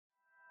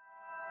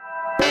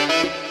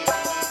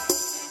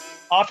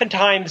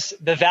oftentimes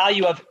the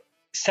value of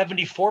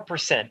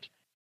 74%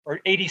 or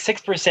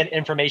 86%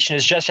 information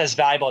is just as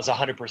valuable as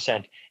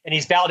 100%. And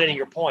he's validating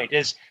your point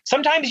is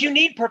sometimes you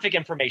need perfect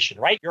information,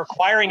 right? You're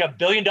acquiring $1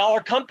 billion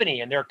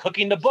company and they're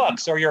cooking the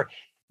books, or you're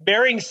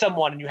marrying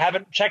someone and you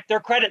haven't checked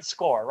their credit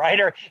score, right?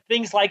 Or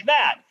things like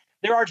that.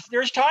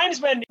 There's times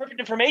when perfect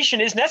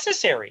information is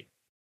necessary.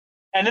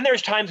 And then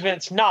there's times when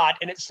it's not,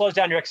 and it slows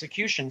down your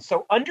execution.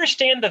 So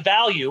understand the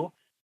value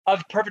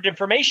of perfect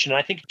information. And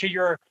I think to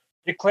your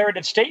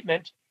declarative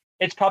statement,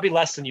 it's probably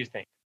less than you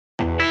think.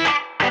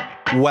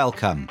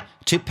 Welcome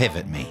to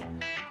Pivot Me,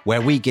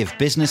 where we give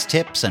business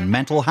tips and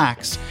mental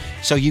hacks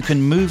so you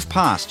can move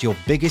past your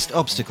biggest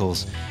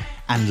obstacles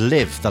and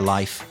live the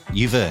life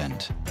you've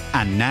earned.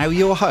 And now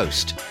your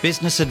host,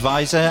 business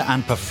advisor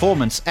and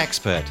performance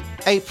expert,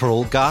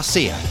 April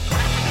Garcia.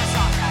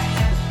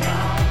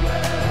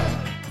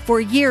 For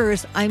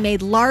years, I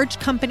made large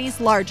companies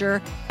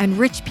larger and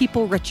rich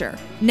people richer.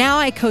 Now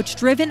I coach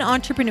driven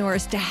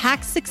entrepreneurs to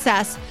hack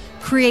success,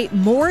 create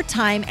more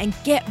time, and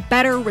get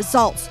better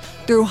results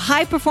through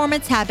high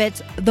performance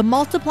habits, the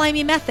Multiply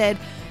Me method,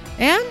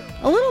 and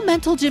a little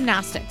mental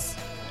gymnastics.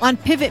 On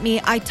Pivot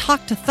Me, I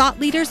talk to thought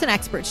leaders and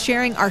experts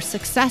sharing our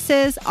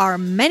successes, our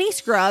many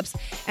screw-ups,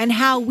 and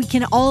how we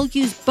can all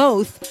use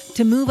both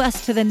to move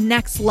us to the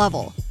next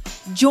level.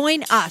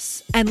 Join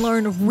us and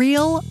learn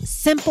real,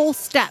 simple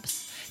steps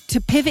to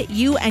pivot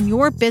you and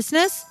your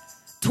business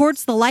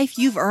towards the life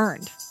you've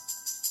earned.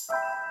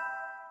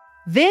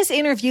 This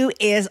interview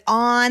is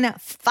on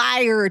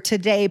fire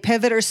today,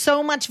 Pivoters.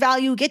 So much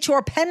value. Get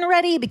your pen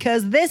ready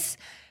because this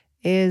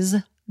is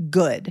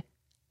good.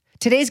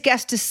 Today's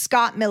guest is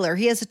Scott Miller.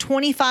 He has a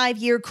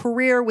 25-year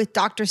career with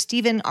Dr.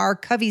 Stephen R.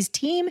 Covey's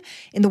team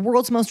in the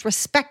world's most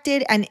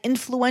respected and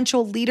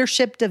influential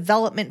leadership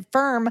development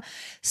firm.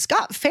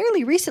 Scott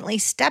fairly recently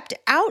stepped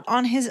out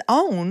on his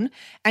own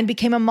and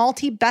became a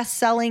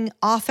multi-best-selling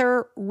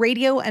author,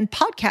 radio and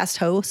podcast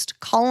host,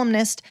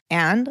 columnist,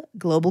 and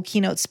global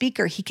keynote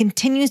speaker. He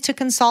continues to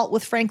consult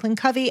with Franklin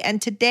Covey,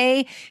 and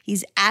today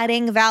he's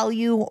adding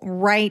value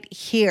right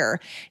here.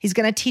 He's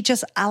going to teach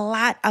us a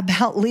lot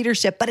about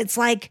leadership, but it's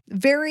like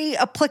very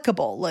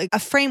applicable, like a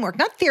framework,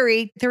 not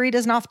theory. Theory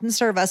doesn't often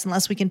serve us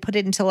unless we can put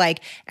it into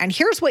and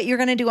here's what you're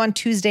going to do on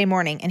Tuesday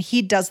morning. And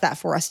he does that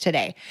for us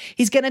today.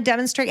 He's going to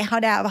demonstrate how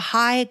to have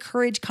high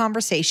courage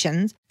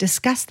conversations,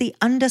 discuss the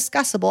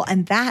undiscussable,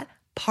 and that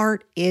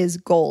part is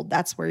gold.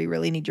 That's where you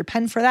really need your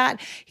pen for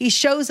that. He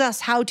shows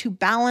us how to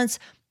balance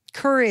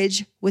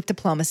courage with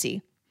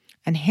diplomacy.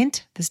 And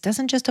hint, this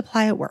doesn't just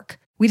apply at work.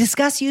 We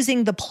discuss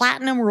using the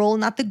platinum rule,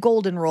 not the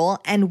golden rule,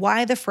 and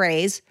why the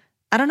phrase,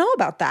 "I don't know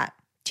about that,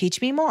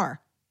 teach me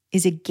more,"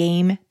 is a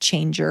game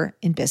changer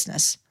in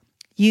business.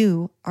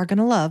 You are going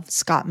to love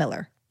Scott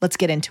Miller. Let's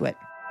get into it.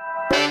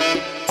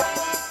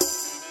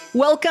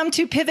 Welcome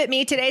to Pivot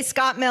Me today,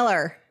 Scott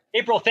Miller.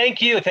 April,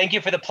 thank you. Thank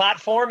you for the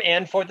platform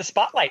and for the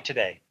spotlight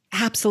today.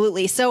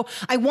 Absolutely. So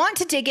I want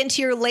to dig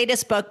into your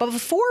latest book, but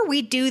before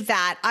we do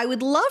that, I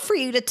would love for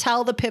you to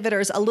tell the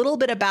Pivoters a little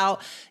bit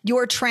about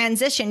your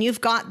transition.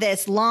 You've got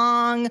this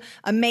long,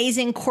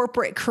 amazing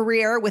corporate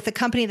career with a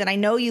company that I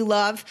know you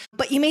love,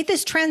 but you made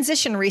this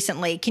transition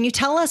recently. Can you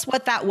tell us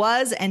what that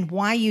was and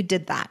why you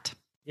did that?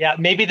 Yeah,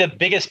 maybe the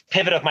biggest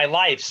pivot of my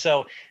life.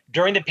 So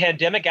during the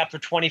pandemic, after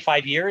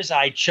 25 years,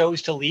 I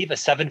chose to leave a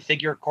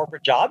 7-figure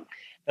corporate job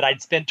that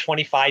I'd spent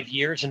 25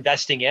 years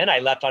investing in. I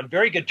left on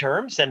very good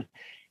terms and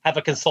have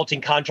a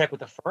consulting contract with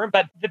the firm.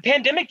 But the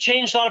pandemic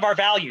changed a lot of our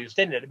values,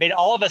 didn't it? It made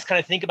all of us kind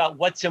of think about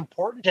what's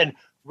important and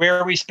where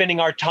are we spending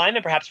our time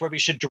and perhaps where we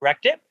should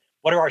direct it.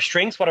 What are our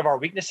strengths? What are our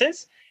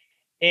weaknesses?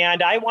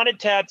 And I wanted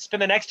to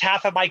spend the next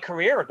half of my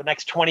career, or the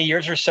next 20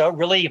 years or so,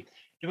 really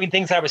doing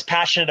things that I was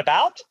passionate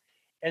about.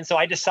 And so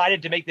I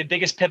decided to make the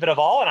biggest pivot of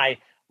all. And I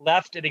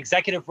left an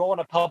executive role in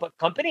a public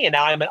company. And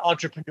now I'm an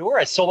entrepreneur,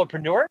 a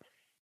solopreneur,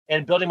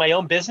 and building my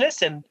own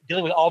business and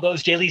dealing with all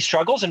those daily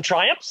struggles and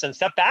triumphs and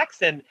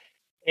setbacks and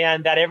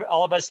that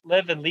all of us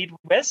live and lead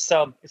with.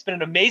 So it's been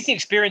an amazing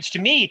experience to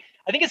me.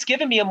 I think it's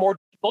given me a more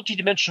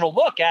multidimensional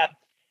look at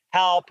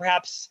how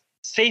perhaps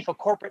safe a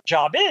corporate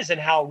job is and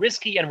how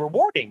risky and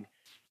rewarding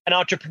an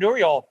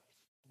entrepreneurial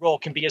role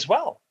can be as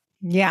well.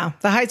 Yeah,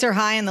 the heights are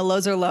high and the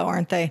lows are low,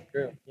 aren't they?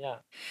 True. Yeah.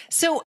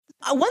 So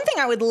one thing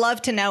I would love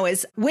to know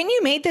is when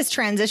you made this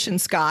transition,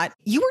 Scott,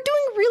 you were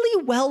doing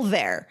really well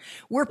there.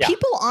 Were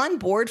people on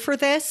board for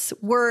this?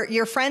 Were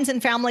your friends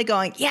and family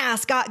going, "Yeah,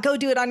 Scott, go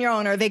do it on your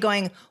own"? Or are they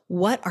going,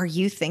 "What are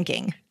you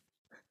thinking?"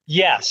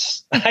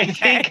 Yes,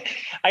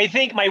 I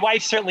think my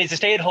wife certainly is a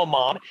stay-at-home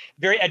mom,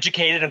 very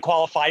educated and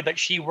qualified, but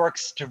she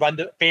works to run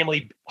the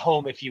family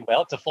home, if you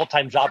will. It's a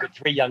full-time job with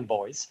 3 young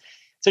boys.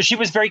 So she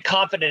was very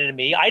confident in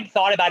me. I'd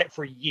thought about it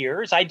for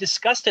years. I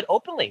discussed it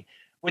openly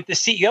with the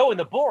CEO and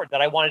the board that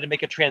I wanted to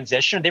make a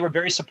transition. They were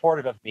very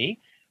supportive of me,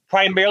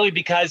 primarily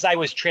because I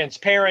was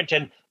transparent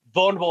and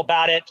vulnerable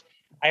about it.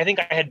 I think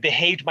I had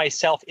behaved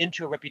myself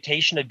into a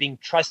reputation of being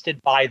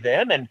trusted by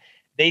them, and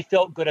they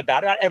felt good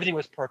about it. Not everything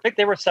was perfect.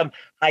 There were some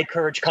high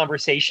courage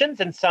conversations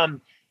and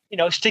some,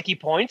 sticky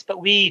points,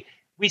 but we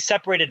We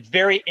separated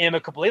very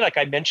amicably. Like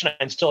I mentioned,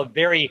 I'm still a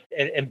very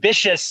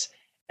ambitious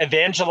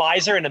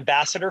evangelizer and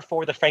ambassador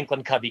for the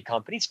Franklin Covey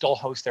Company, still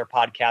host their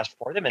podcast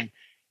for them and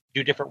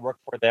do different work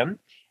for them.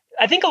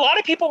 I think a lot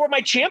of people were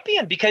my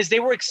champion because they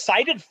were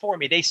excited for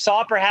me. They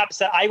saw perhaps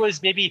that I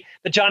was maybe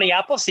the Johnny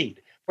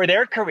Appleseed for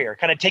their career,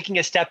 kind of taking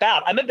a step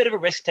out. I'm a bit of a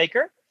risk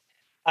taker.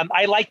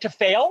 I like to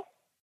fail.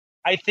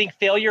 I think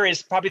failure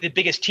is probably the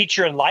biggest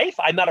teacher in life.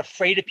 I'm not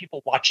afraid of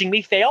people watching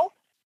me fail.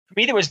 For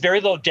me, there was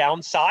very little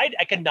downside,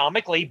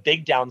 economically,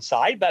 big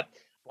downside, but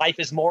life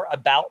is more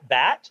about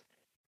that.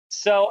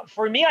 So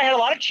for me, I had a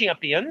lot of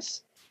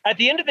champions. At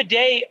the end of the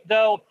day,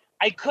 though,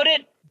 I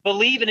couldn't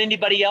believe in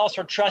anybody else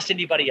or trust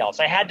anybody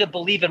else. I had to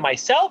believe in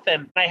myself,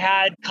 and I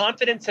had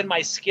confidence in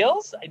my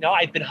skills. I know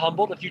I've been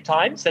humbled a few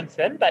times since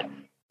then, but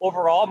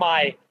overall,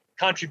 my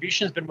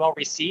contribution has been well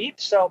received.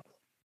 So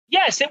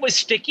yes, it was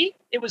sticky.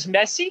 It was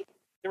messy.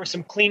 There were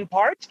some clean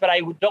parts, but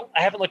I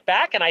haven't looked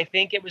back, and I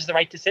think it was the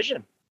right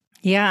decision.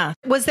 Yeah.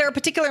 Was there a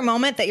particular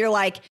moment that you're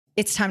like,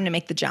 it's time to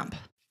make the jump?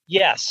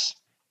 Yes.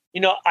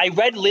 I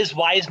read Liz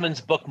Wiseman's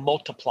book,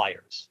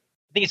 Multipliers.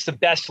 I think it's the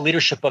best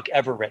leadership book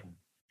ever written.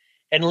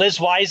 And Liz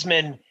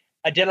Wiseman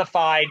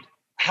identified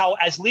how,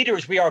 as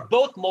leaders, we are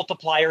both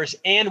multipliers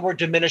and we're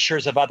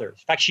diminishers of others.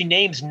 In fact, she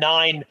names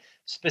 9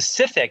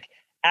 specific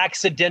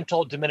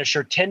accidental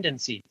diminisher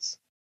tendencies.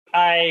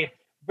 I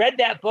read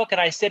that book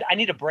and I said, I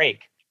need a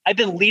break. I've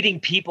been leading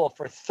people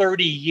for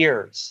 30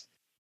 years.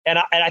 And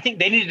I think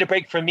they needed a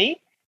break from me,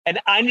 and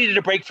I needed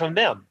a break from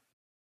them.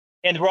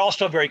 And we're all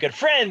still very good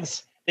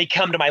friends. They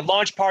come to my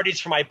launch parties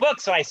for my book,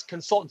 so I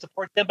consult and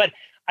support them. But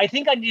I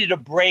think I needed a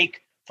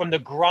break from the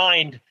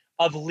grind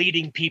of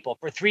leading people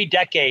for 3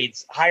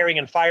 decades, hiring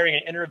and firing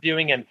and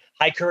interviewing and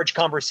high courage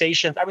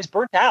conversations. I was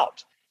burnt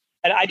out,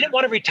 and I didn't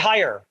want to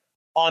retire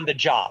on the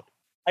job.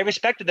 I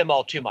respected them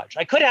all too much.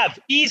 I could have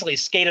easily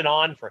skated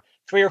on for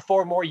 3 or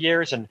 4 more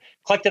years and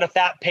collected a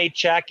fat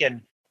paycheck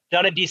and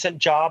done a decent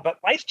job, but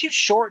life's too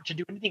short to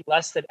do anything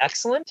less than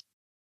excellent,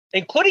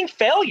 including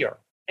failure,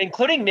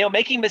 including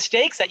making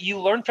mistakes that you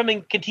learn from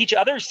and can teach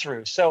others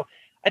through. So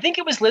I think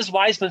it was Liz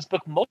Wiseman's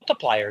book,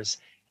 Multipliers,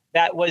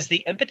 that was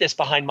the impetus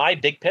behind my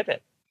big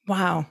pivot.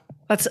 Wow.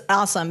 That's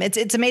awesome.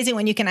 It's amazing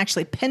when you can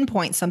actually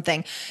pinpoint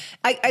something.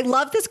 I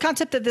love this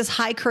concept of this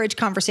high courage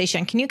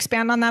conversation. Can you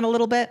expand on that a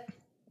little bit?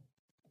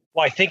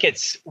 Well, I think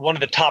it's one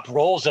of the top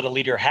roles that a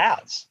leader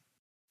has.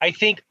 I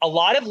think a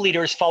lot of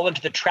leaders fall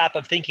into the trap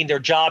of thinking their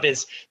job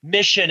is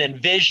mission and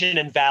vision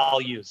and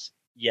values.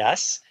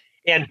 Yes.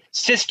 And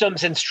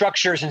systems and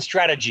structures and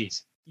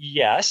strategies.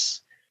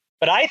 Yes.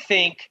 But I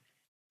think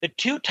the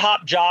 2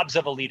 top jobs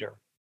of a leader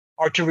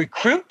are to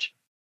recruit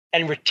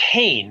and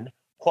retain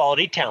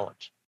quality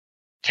talent.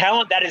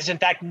 Talent that is, in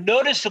fact,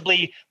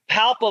 noticeably,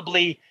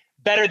 palpably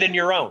better than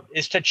your own,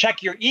 is to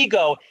check your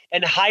ego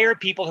and hire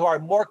people who are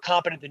more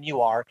competent than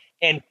you are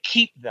and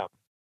keep them.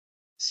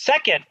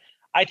 Second,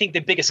 I think the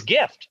biggest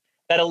gift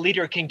that a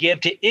leader can give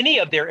to any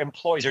of their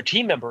employees or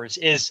team members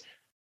is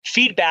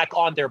feedback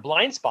on their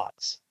blind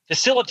spots,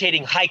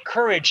 facilitating high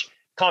courage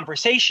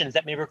conversations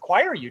that may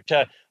require you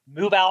to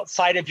move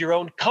outside of your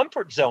own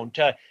comfort zone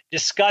to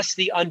discuss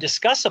the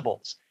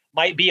undiscussables.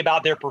 Might be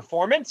about their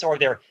performance or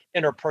their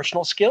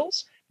interpersonal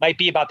skills, might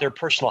be about their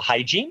personal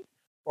hygiene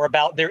or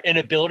about their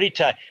inability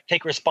to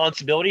take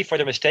responsibility for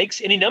their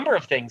mistakes, any number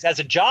of things. As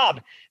a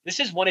job, this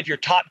is one of your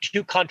top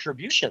 2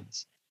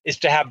 contributions, is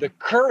to have the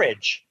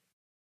courage,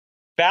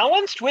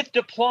 balanced with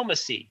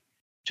diplomacy,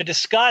 to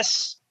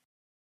discuss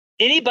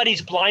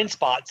anybody's blind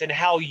spots and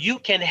how you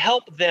can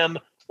help them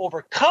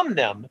overcome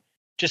them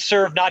to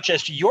serve not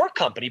just your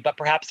company, but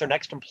perhaps their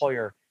next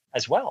employer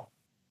as well.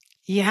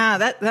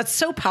 Yeah, that's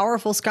so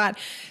powerful, Scott.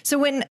 So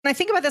when I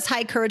think about this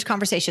high courage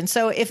conversation,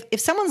 so if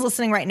someone's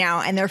listening right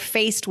now and they're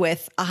faced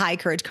with a high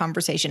courage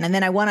conversation, and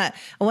then I want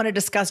to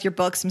discuss your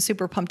books, I'm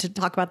super pumped to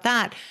talk about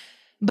that.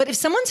 But if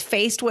someone's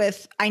faced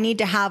with, I need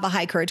to have a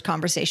high courage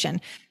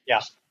conversation.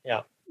 Yeah.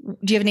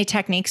 Do you have any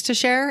techniques to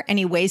share?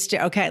 Any ways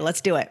to, okay,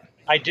 let's do it.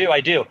 I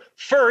do.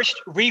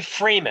 First,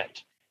 reframe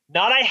it.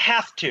 Not I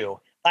have to,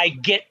 I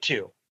get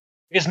to.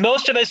 Because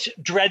most of us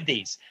dread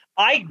these.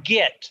 I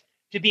get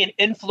to be an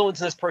influence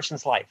in this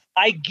person's life.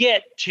 I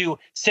get to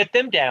sit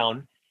them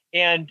down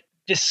and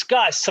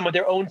discuss some of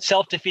their own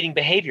self-defeating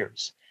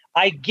behaviors.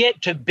 I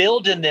get to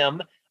build in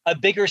them a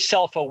bigger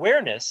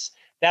self-awareness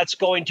that's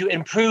going to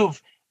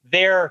improve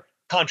their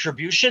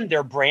contribution,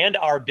 their brand,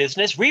 our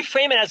business.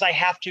 Reframe it as I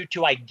have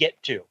to I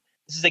get to.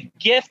 This is a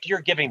gift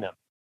you're giving them.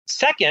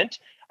 Second,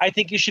 I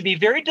think you should be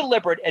very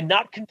deliberate and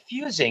not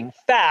confusing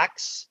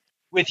facts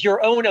with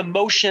your own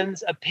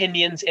emotions,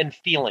 opinions, and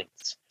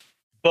feelings.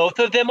 Both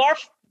of them are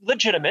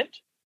legitimate,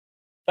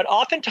 but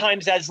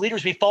oftentimes as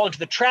leaders, we fall into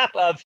the trap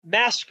of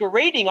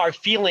masquerading our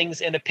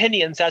feelings and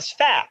opinions as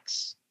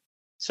facts.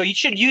 So you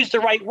should use the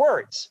right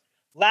words.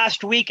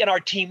 Last week in our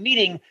team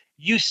meeting,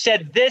 you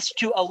said this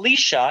to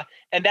Alicia,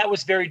 and that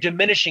was very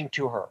diminishing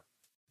to her.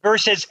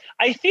 Versus,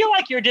 I feel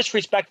like you're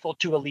disrespectful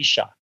to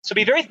Alicia. So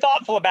be very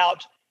thoughtful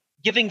about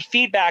giving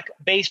feedback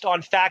based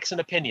on facts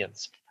and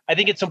opinions. I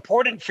think it's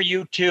important for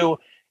you to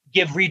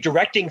give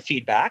redirecting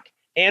feedback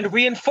and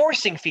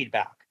reinforcing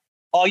feedback.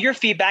 All your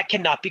feedback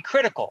cannot be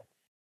critical.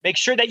 Make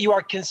sure that you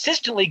are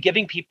consistently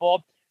giving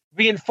people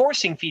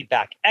reinforcing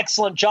feedback.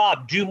 Excellent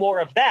job. Do more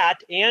of that.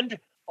 And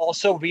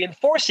also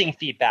reinforcing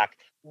feedback.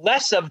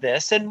 Less of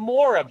this and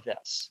more of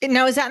this.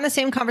 Now, is that in the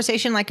same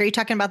conversation? Like, are you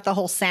talking about the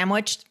whole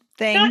sandwich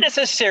thing? Not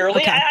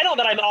necessarily. Okay. I don't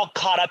know that I'm all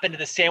caught up into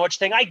the sandwich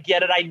thing. I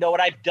get it. I know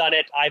it. I've done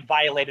it. I've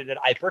violated it.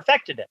 I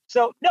perfected it.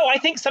 So no, I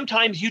think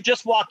sometimes you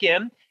just walk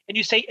in and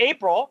you say,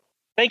 April,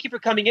 thank you for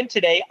coming in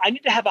today. I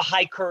need to have a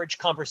high courage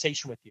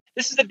conversation with you.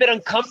 This is a bit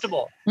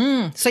uncomfortable.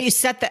 So you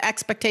set the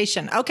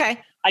expectation. Okay.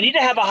 I need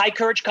to have a high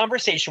courage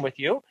conversation with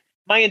you.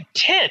 My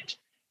intent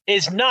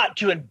is not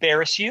to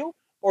embarrass you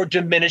or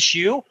diminish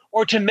you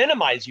or to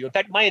minimize you. In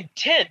fact, my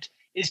intent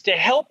is to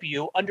help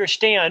you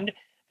understand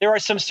there are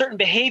some certain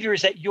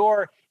behaviors that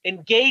you're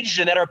engaged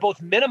in that are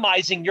both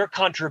minimizing your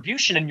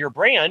contribution and your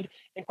brand.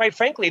 And quite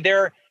frankly,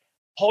 they're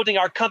holding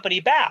our company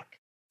back.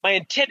 My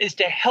intent is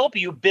to help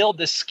you build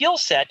the skill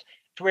set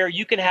to where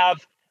you can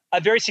have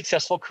a very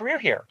successful career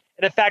here.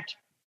 And in fact,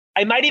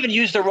 I might even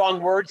use the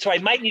wrong word, so I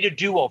might need a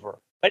do-over.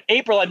 But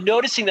April, I'm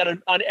noticing that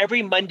on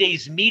every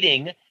Monday's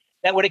meeting,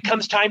 that when it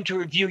comes time to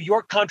review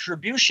your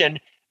contribution,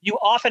 you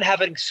often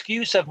have an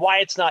excuse of why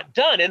it's not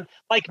done. And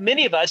like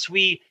many of us,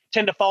 we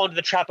tend to fall into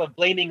the trap of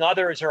blaming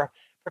others or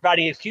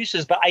providing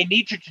excuses. But I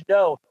need you to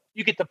know,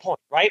 you get the point,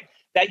 right?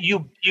 That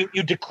you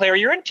declare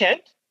your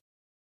intent.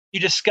 You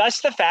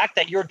discuss the fact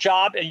that your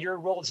job and your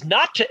role is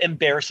not to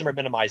embarrass them or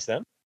minimize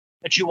them,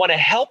 that you want to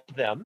help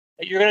them,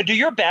 that you're going to do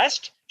your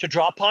best to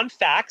draw upon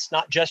facts,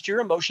 not just your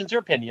emotions or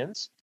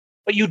opinions.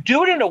 But you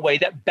do it in a way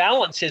that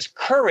balances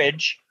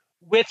courage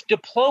with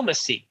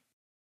diplomacy.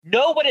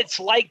 Know what it's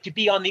like to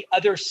be on the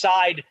other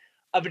side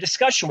of a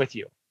discussion with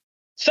you.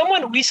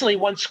 Someone recently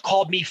once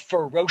called me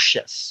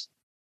ferocious.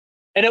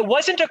 And it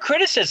wasn't a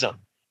criticism.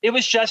 It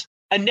was just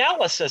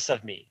analysis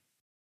of me.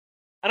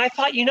 And I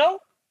thought,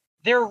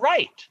 they're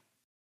right.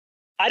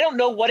 I don't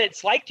know what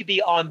it's like to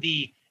be on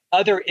the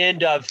other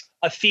end of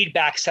a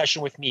feedback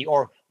session with me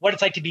or what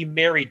it's like to be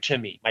married to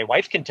me. My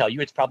wife can tell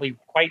you it's probably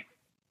quite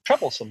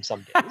troublesome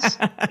some days.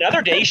 And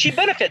other days she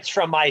benefits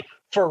from my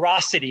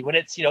ferocity when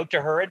it's,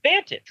 to her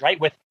advantage, right?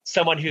 With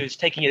someone who's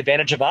taking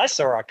advantage of us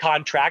or a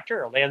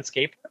contractor or a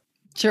landscaper.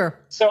 Sure.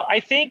 So I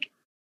think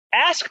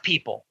ask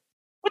people,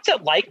 what's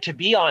it like to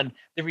be on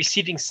the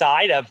receiving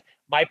side of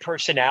my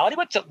personality?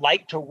 What's it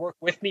like to work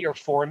with me or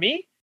for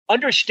me?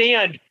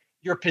 Understand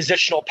your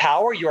positional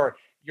power, your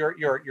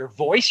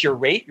voice, your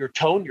rate, your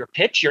tone, your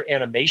pitch, your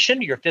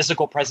animation, your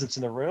physical presence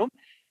in the room.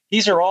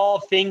 These are all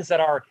things that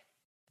are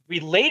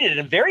related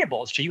and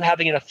variables to you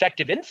having an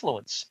effective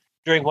influence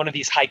during one of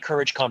these high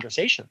courage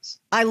conversations.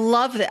 I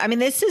love that. I mean,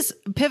 this is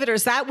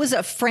Pivoters. That was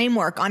a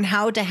framework on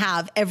how to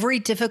have every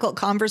difficult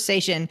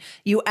conversation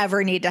you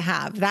ever need to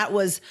have. That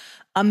was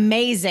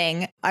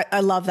amazing.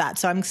 I love that.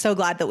 So I'm so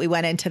glad that we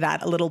went into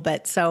that a little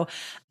bit. So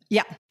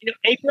yeah.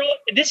 April,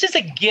 this is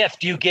a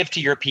gift you give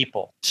to your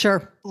people.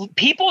 Sure.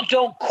 People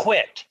don't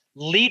quit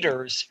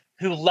leaders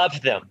who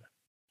love them.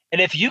 And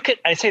if you could,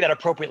 I say that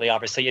appropriately,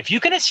 obviously, if you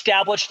can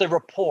establish the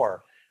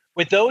rapport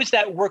with those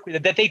that work with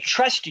it, that they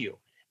trust you,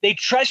 they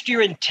trust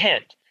your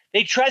intent,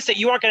 they trust that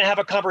you aren't going to have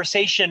a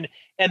conversation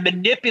and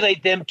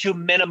manipulate them to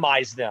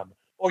minimize them,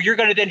 or you're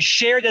going to then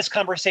share this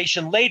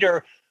conversation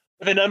later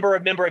with a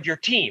member of your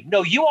team.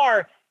 No, you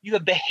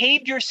have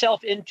behaved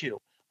yourself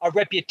into a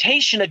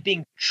reputation of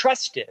being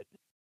trusted.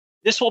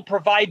 This will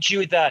provide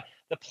you the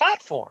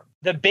platform,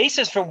 the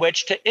basis from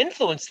which to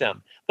influence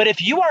them. But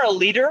if you are a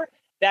leader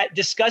that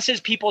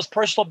discusses people's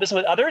personal business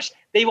with others,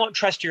 they won't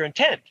trust your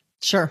intent.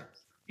 Sure.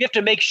 You have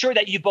to make sure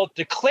that you both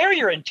declare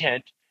your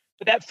intent,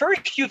 but that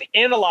first you've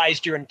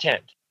analyzed your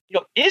intent.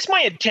 Is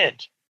my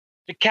intent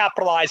to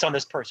capitalize on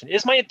this person?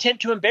 Is my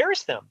intent to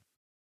embarrass them?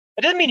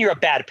 That doesn't mean you're a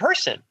bad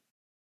person.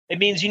 It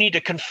means you need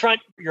to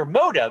confront your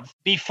motive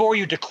before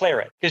you declare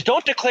it. Because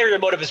don't declare your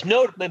motive as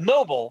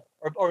noble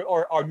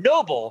or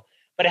noble,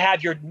 but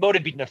have your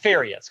motive be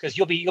nefarious, because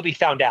you'll be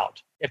found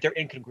out if they're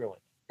incongruent.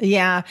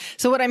 Yeah.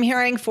 So what I'm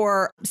hearing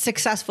for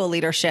successful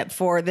leadership,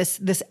 for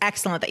this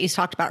excellent that you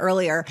talked about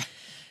earlier,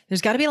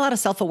 there's got to be a lot of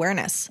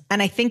self-awareness.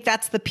 And I think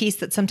that's the piece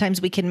that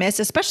sometimes we can miss,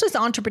 especially as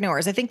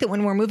entrepreneurs. I think that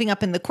when we're moving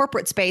up in the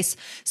corporate space,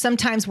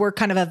 sometimes we're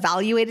kind of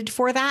evaluated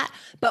for that.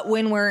 But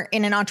when we're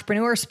in an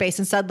entrepreneur space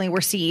and suddenly we're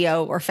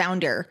CEO or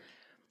founder,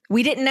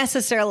 we didn't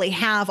necessarily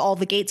have all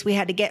the gates we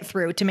had to get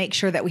through to make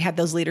sure that we had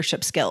those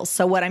leadership skills.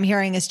 So what I'm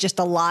hearing is just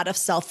a lot of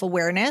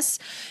self-awareness,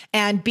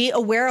 and be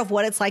aware of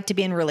what it's like to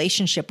be in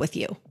relationship with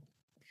you.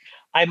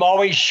 I'm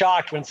always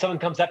shocked when someone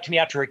comes up to me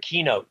after a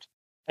keynote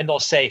and they'll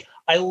say,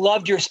 I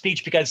loved your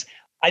speech because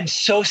I'm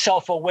so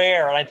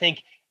self-aware. And I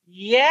think,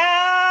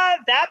 yeah,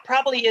 that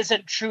probably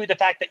isn't true, the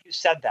fact that you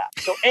said that.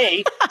 So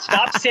A,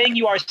 stop saying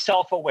you are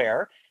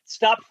self-aware,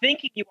 stop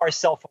thinking you are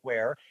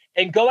self-aware,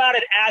 and go out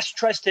and ask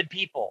trusted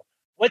people.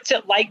 What's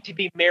it like to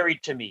be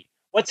married to me?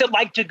 What's it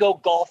like to go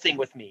golfing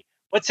with me?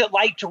 What's it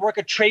like to work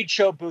a trade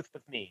show booth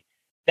with me?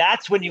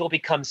 That's when you'll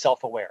become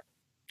self-aware.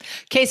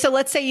 Okay, so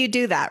let's say you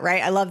do that,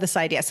 right? I love this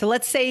idea. So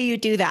let's say you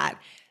do that.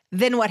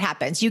 then what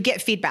happens? You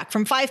get feedback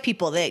from 5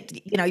 people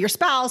that, your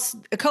spouse,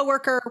 a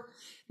coworker,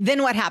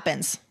 then what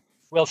happens?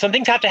 Well, some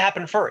things have to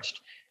happen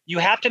first. You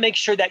have to make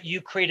sure that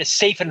you create a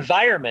safe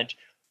environment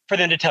for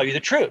them to tell you the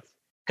truth.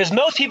 Because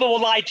most people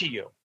will lie to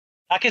you,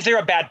 not because they're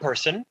a bad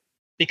person,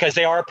 because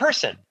they are a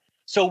person.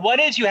 So one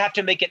is you have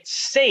to make it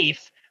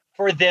safe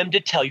for them to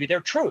tell you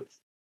their truth.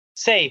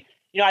 Say,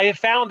 I have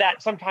found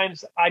that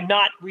sometimes I'm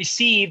not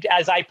received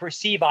as I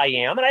perceive I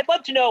am. And I'd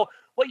love to know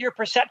what your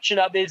perception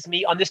of is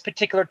me on this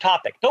particular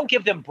topic. Don't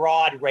give them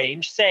broad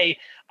range. Say,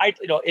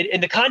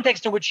 in the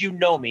context in which you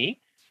know me,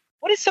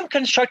 what is some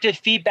constructive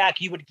feedback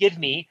you would give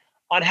me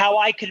on how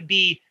I could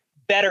be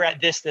better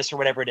at this, or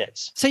whatever it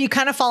is? So you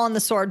kind of fall on the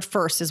sword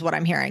first is what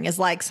I'm hearing, is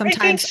like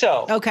sometimes. I think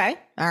so. Okay.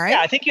 All right.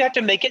 Yeah, I think you have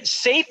to make it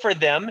safe for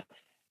them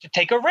to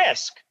take a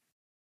risk.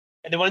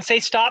 And then when they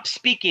stop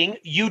speaking,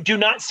 you do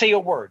not say a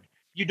word.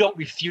 You don't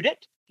refute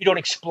it. You don't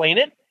explain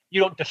it.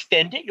 You don't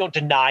defend it. You don't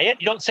deny it.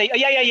 You don't say, oh,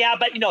 yeah.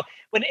 But,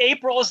 when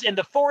April's in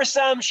the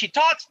foursome, she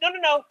talks.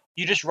 No.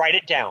 You just write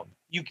it down.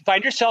 You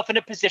find yourself in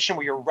a position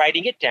where you're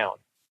writing it down.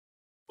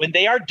 When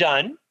they are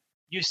done,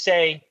 you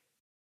say,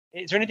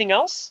 is there anything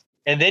else?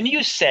 And then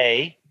you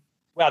say,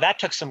 wow, that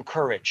took some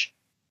courage.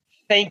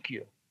 Thank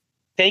you.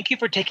 Thank you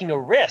for taking a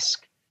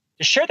risk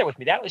to share that with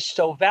me. That was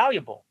so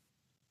valuable.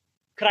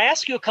 Could I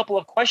ask you a couple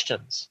of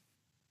questions?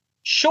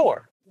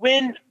 Sure.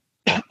 When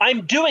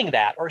I'm doing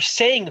that or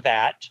saying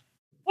that,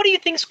 what do you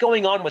think's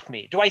going on with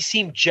me? Do I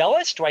seem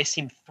jealous? Do I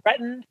seem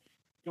threatened?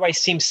 Do I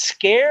seem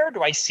scared?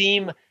 Do I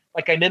seem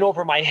like I'm in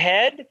over my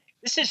head?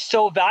 This is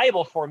so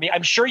valuable for me.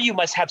 I'm sure you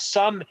must have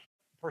some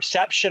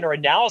perception or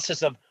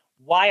analysis of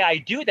why I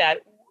do that.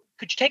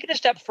 Could you take it a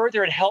step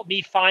further and help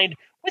me find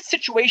what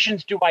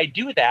situations do I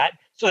do that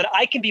so that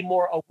I can be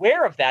more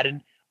aware of that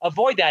and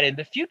avoid that in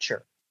the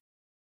future?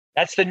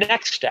 That's the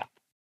next step.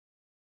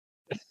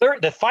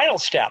 The final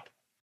step,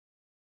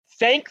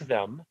 thank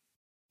them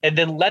and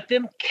then let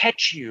them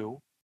catch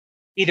you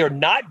either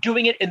not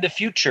doing it in the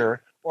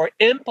future or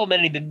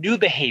implementing the new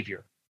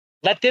behavior.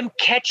 Let them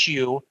catch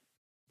you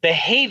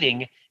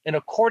behaving in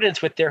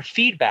accordance with their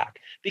feedback,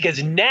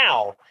 because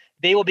now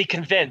they will be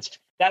convinced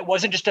that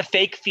wasn't just a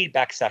fake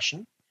feedback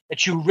session,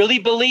 that you really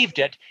believed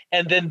it,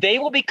 and then they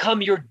will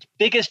become your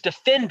biggest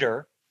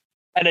defender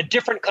in a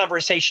different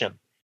conversation.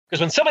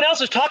 Because when someone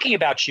else is talking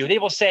about you, they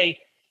will say,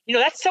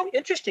 that's so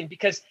interesting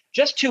because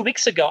just 2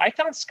 weeks ago, I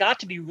found Scott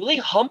to be really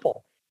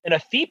humble in a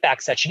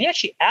feedback session. He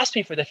actually asked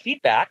me for the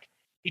feedback.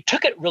 He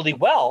took it really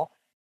well.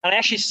 And I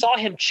actually saw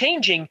him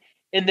changing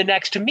in the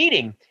next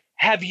meeting.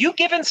 Have you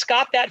given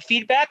Scott that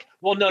feedback?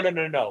 Well,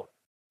 no.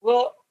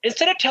 Well,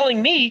 instead of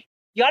telling me,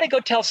 you ought to go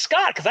tell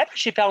Scott, because I've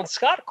actually found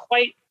Scott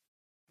quite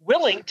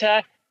willing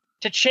to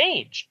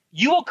change.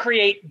 You will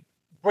create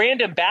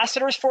brand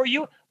ambassadors for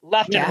you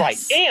left and right.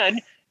 And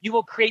you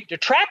will create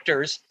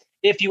detractors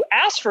if you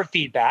ask for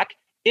feedback,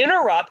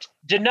 interrupt,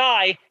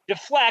 deny,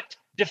 deflect,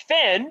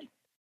 defend,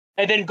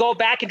 and then go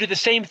back and do the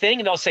same thing.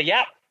 And they'll say,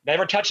 yeah,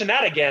 never touching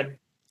that again.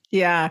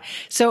 Yeah.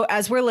 So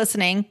as we're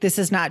listening, this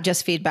is not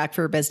just feedback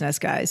for business,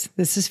 guys.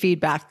 This is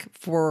feedback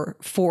for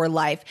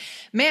life.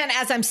 Man,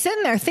 as I'm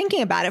sitting there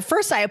thinking about it,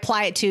 first I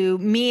apply it to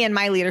me and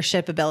my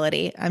leadership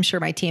ability. I'm sure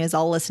my team is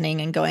all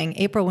listening and going,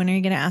 April, when are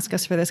you going to ask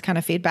us for this kind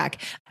of feedback?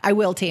 I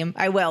will, team.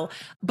 I will.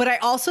 But I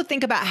also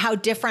think about how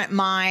different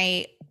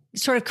my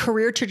sort of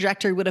career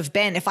trajectory would have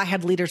been if I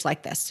had leaders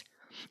like this.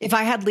 If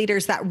I had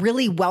leaders that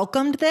really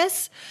welcomed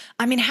this.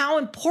 I mean, how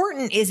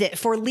important is it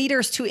for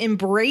leaders to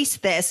embrace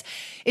this?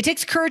 It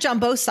takes courage on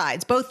both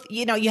sides. Both,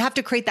 you have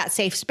to create that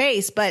safe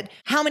space, but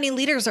how many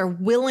leaders are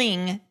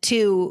willing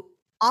to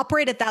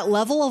operate at that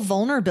level of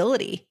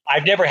vulnerability?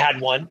 I've never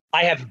had one.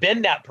 I have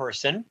been that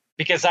person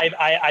because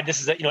I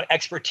this is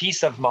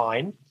expertise of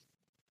mine.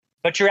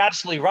 But you're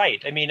absolutely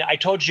right. I mean, I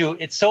told you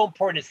it's so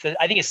important.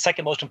 I think it's the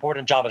second most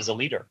important job as a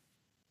leader.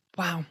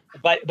 Wow.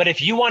 But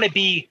if you want to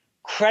be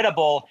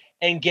credible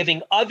and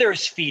giving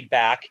others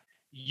feedback,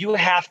 you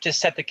have to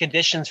set the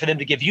conditions for them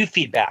to give you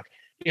feedback.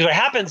 Because what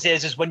happens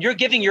is when you're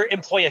giving your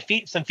employee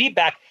some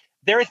feedback,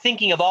 they're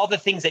thinking of all the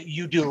things that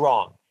you do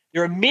wrong.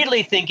 You're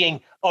immediately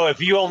thinking, oh, if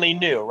you only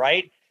knew,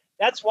 right?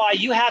 That's why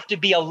you have to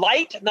be a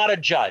light, not a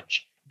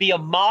judge. Be a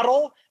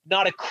model,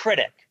 not a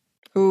critic.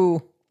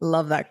 Ooh,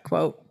 love that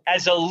quote.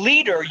 As a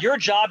leader, your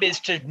job is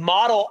to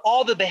model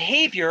all the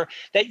behavior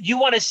that you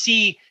want to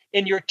see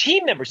in your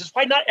team members. That's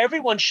why not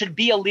everyone should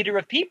be a leader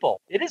of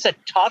people. It is a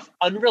tough,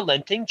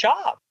 unrelenting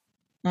job.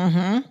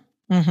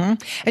 Mm-hmm. Mm-hmm.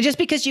 And just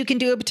because you can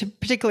do a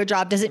particular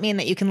job doesn't mean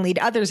that you can lead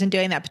others in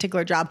doing that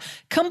particular job.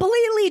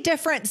 Completely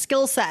different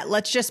skill set.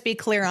 Let's just be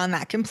clear on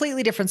that.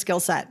 Completely different skill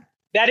set.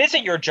 That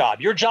isn't your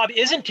job. Your job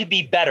isn't to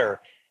be better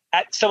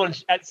at someone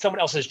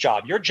else's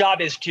job. Your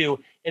job is to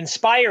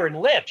inspire and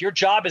lift. Your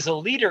job as a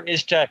leader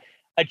is to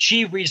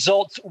achieve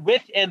results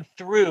with and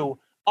through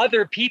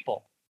other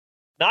people.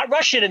 Not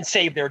rush in and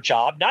save their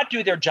job, not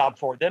do their job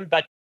for them,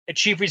 but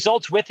achieve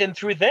results with and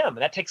through them. And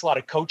that takes a lot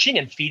of coaching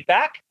and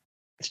feedback.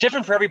 It's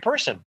different for every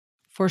person.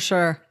 For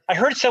sure. I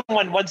heard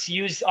someone once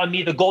use on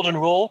me the golden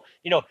rule,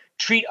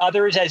 treat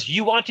others as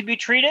you want to be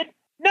treated.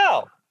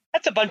 No,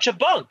 that's a bunch of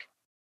bunk.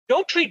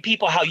 Don't treat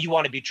people how you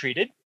want to be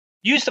treated.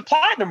 Use the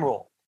platinum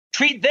rule.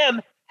 Treat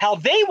them how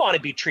they want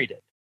to be treated,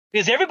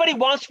 because everybody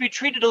wants to be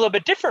treated a little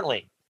bit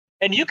differently.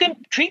 And you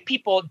can treat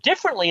people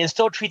differently and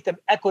still treat them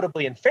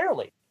equitably and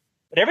fairly.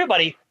 But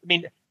everybody, I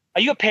mean, are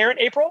you a parent,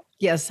 April?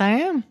 Yes, I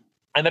am.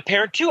 I'm a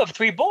parent too of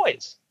 3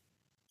 boys.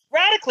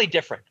 Radically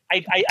different.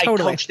 I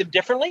Totally. coach them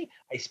differently.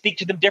 I speak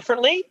to them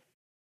differently.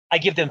 I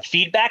give them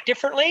feedback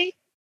differently.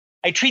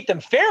 I treat them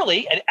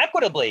fairly and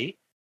equitably.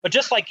 But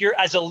just like you're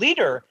as a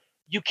leader,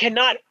 you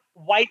cannot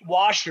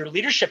whitewash your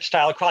leadership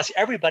style across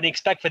everybody and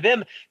expect for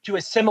them to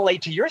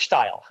assimilate to your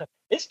style.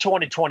 It's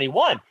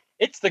 2021.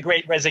 It's the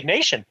great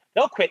resignation.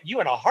 They'll quit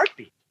you in a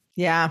heartbeat.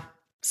 Yeah,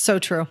 so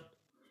true.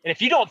 And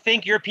if you don't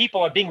think your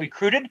people are being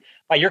recruited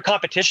by your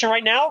competition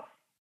right now,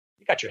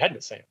 you got your head in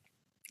the sand.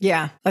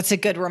 Yeah, that's a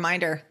good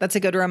reminder. That's a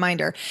good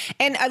reminder.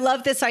 And I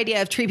love this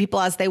idea of treat people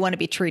as they want to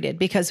be treated,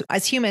 because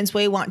as humans,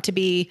 we want to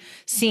be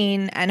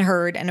seen and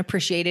heard and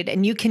appreciated.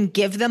 And you can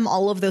give them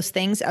all of those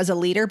things as a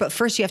leader, but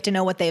first you have to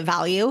know what they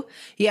value.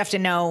 You have to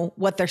know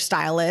what their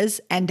style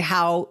is and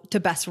how to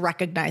best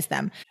recognize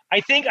them. I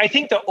think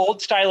the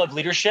old style of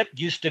leadership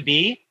used to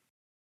be,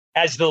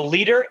 as the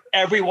leader,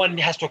 everyone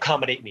has to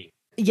accommodate me.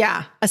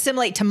 Yeah,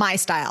 assimilate to my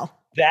style.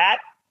 That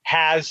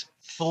has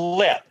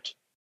flipped.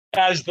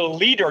 As the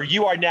leader,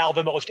 you are now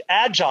the most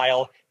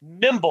agile,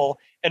 nimble,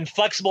 and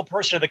flexible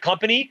person of the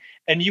company,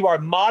 and you are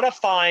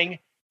modifying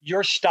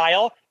your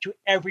style to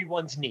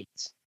everyone's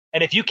needs.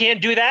 And if you can't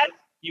do that,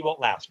 you won't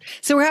last.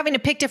 So we're having to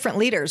pick different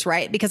leaders,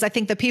 right? Because I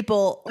think the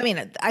people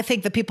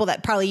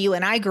that probably you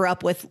and I grew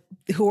up with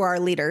who are our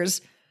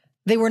leaders,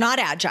 they were not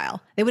agile.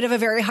 They would have a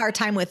very hard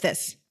time with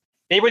this.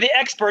 They were the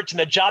experts in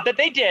the job that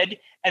they did,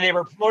 and they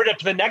were promoted up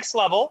to the next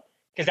level,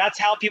 because that's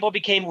how people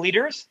became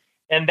leaders.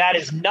 And that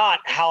is not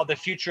how the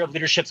future of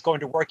leadership is going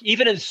to work,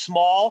 even in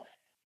small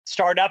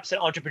startups and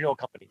entrepreneurial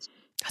companies.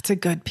 That's a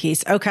good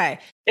piece. Okay.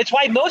 It's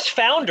why most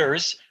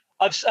founders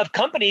of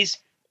companies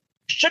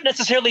shouldn't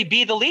necessarily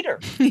be the leader.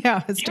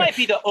 Yeah. You might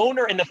be the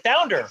owner and the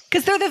founder.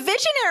 Because they're the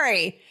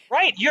visionary.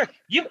 Right.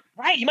 You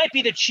might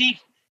be the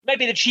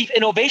chief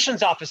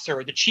innovations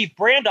officer, the chief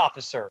brand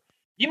officer.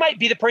 You might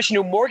be the person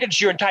who mortgaged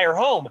your entire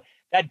home.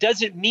 That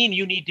doesn't mean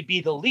you need to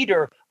be the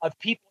leader of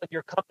people in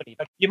your company.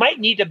 But you might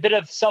need a bit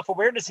of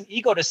self-awareness and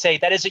ego to say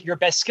that isn't your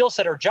best skill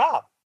set or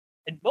job.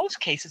 In most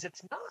cases,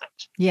 it's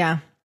not. Yeah.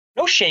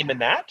 No shame in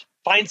that.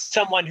 Find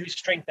someone whose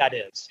strength that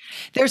is.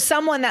 There's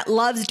someone that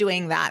loves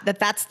doing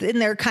that's in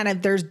their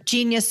their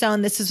genius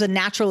zone. This is a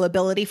natural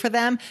ability for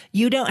them.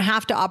 You don't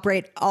have to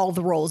operate all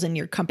the roles in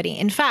your company.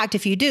 In fact,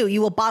 if you do, you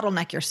will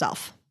bottleneck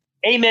yourself.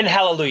 Amen.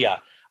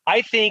 Hallelujah.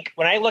 I think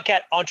when I look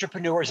at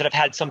entrepreneurs that have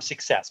had some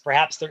success,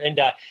 perhaps they're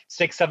into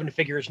 6-7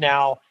 figures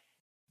now,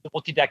 the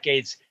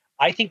multi-decades,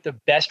 I think the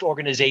best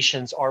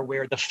organizations are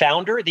where the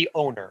founder, the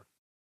owner,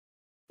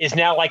 is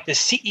now like the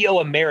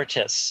CEO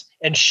emeritus,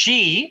 and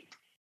she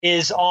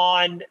is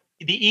on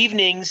the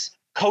evenings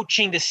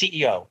coaching the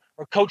CEO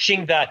or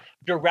coaching the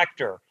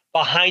director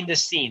behind the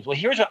scenes. Well,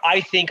 here's what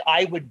I think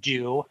I would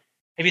do.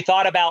 Have you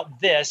thought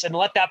about this? And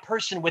let that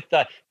person with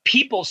the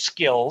people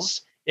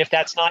skills, if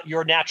that's not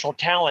your natural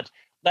talent,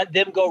 let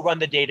them go run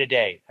the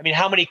day-to-day. I mean,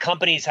 how many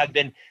companies have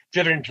been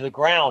driven into the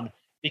ground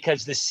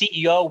because the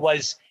CEO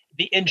was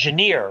the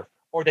engineer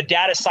or the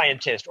data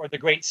scientist or the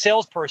great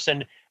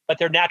salesperson, but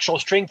their natural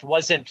strength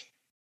wasn't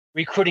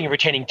recruiting and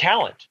retaining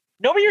talent?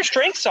 Know where your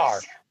strengths are.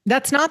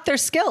 That's not their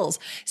skills.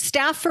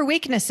 Staff for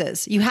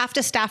weaknesses. You have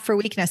to staff for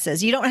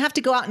weaknesses. You don't have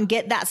to go out and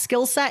get that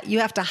skill set. You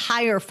have to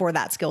hire for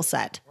that skill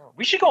set.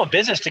 We should go in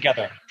business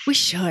together. We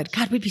should.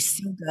 God, we'd be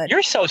so good.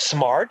 You're so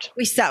smart.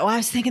 I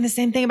was thinking the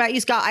same thing about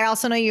you, Scott. I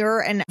also know you're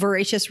an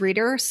voracious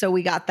reader. So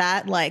we got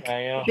that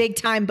big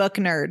time book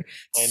nerd.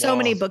 So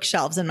many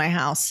bookshelves in my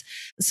house.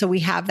 So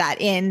we have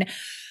that in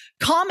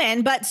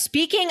common. But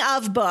speaking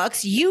of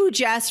books, you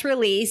just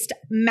released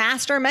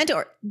Master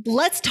Mentor.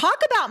 Let's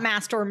talk about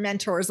Master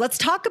Mentors. Let's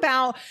talk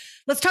about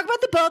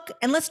the book,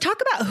 and let's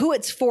talk about who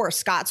it's for,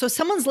 Scott. So if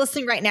someone's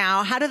listening right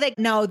now, how do they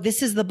know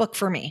this is the book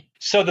for me?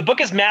 So the book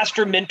is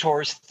Master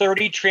Mentors,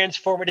 30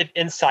 Transformative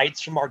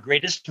Insights from Our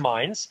Greatest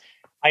Minds.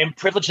 I am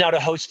privileged now to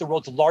host the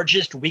world's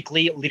largest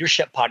weekly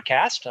leadership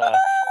podcast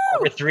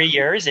over 3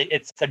 years.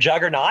 It's a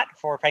juggernaut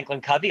for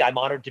Franklin Covey. I'm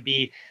honored to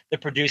be the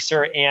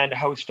producer and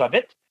host of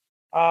it.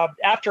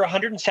 After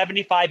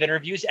 175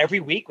 interviews every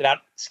week without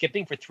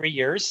skipping for 3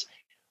 years,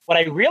 what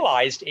I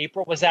realized,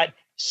 April, was that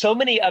so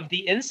many of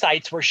the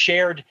insights were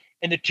shared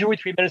in the 2 or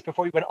 3 minutes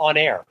before we went on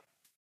air,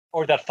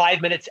 or the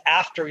 5 minutes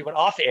after we went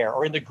off air,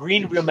 or in the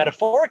green room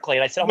metaphorically.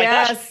 And I said, oh my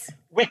gosh,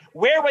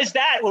 where was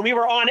that when we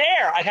were on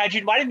air?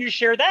 Why didn't you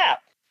share that?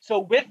 So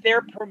with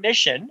their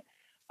permission,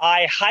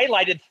 I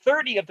highlighted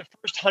 30 of the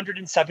first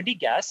 170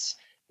 guests.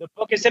 The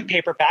book is in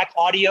paperback,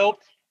 audio,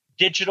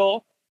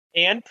 digital,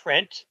 and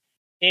print.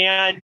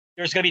 And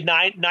there's going to be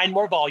nine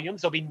more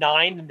volumes. There'll be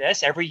 9 in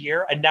this every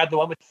year, another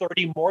one with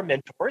 30 more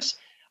mentors.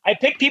 I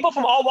picked people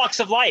from all walks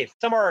of life.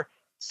 Some are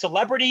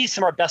celebrities,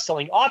 some are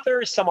best-selling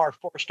authors, some are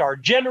 4-star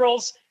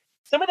generals.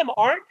 Some of them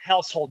aren't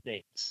household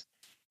names,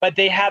 but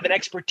they have an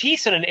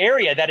expertise in an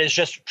area that is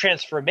just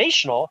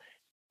transformational.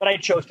 but I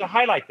chose to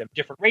highlight them.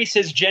 Different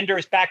races,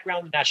 genders,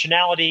 backgrounds,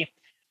 nationality.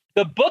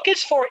 The book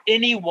is for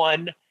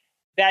anyone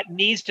that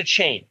needs to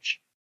change.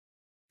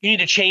 You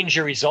need to change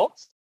your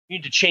results. You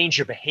need to change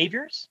your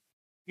behaviors.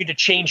 You need to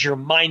change your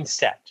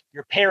mindset,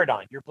 your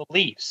paradigm, your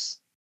beliefs.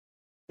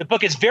 The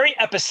book is very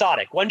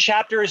episodic. One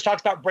chapter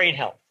talks about brain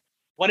health.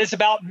 One is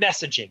about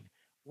messaging.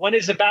 One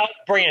is about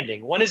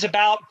branding. One is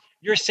about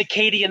your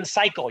circadian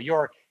cycle,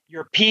 your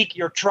peak,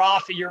 your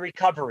trough, your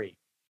recovery.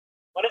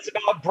 One is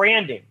about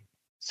branding.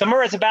 Some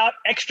are about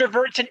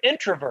extroverts and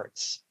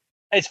introverts.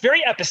 It's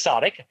very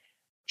episodic.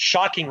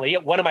 Shockingly,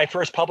 one of my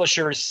first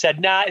publishers said,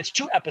 nah, it's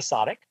too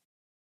episodic.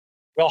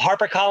 Well,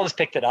 HarperCollins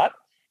picked it up.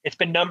 It's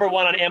been number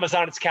one on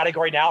Amazon, its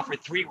category now for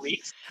 3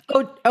 weeks.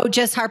 Oh,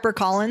 just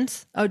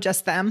HarperCollins? Oh,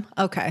 just them?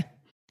 Okay.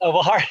 Oh,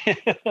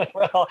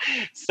 well,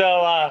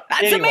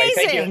 That's anyway,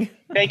 amazing.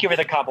 Thank you for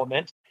the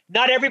compliment.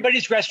 Not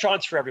everybody's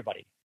restaurant's for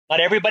everybody. Not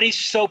everybody's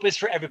soap is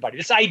for everybody.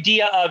 This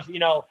idea of,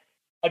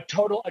 a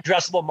total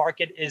addressable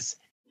market is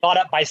thought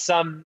up by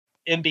some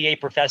MBA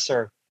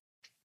professor.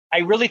 I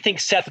really think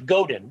Seth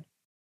Godin,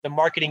 the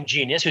marketing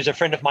genius, who's a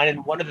friend of mine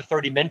and one of the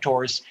 30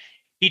 mentors,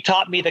 he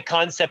taught me the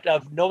concept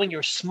of knowing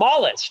your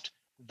smallest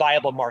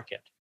viable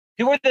market.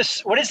 What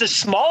is the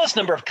smallest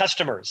number of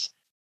customers,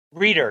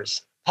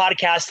 readers,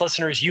 podcast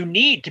listeners you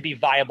need to be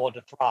viable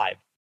to thrive?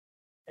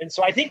 And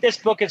so I think this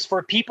book is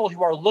for people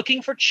who are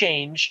looking for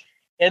change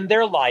in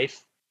their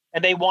life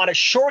and they want a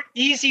short,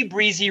 easy,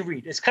 breezy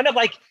read. It's kind of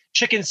like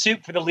Chicken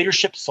Soup for the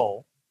leadership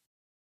soul,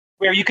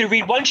 where you can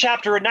read one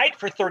chapter a night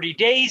for 30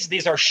 days.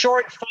 These are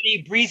short,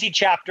 funny, breezy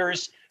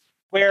chapters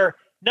where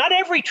not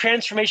every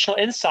transformational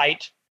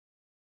insight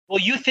will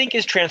you think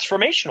is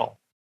transformational.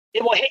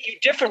 It will hit you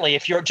differently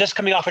if you're just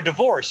coming off a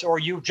divorce, or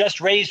you've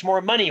just raised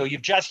more money, or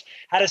you've just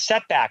had a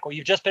setback, or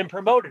you've just been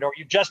promoted, or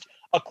you've just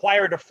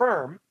acquired a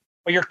firm,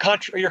 or your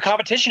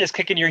competition is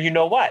kicking your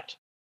you-know-what.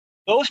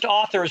 Most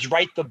authors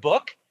write the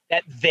book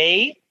that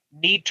they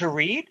need to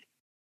read.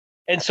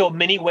 And so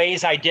many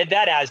ways I did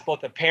that as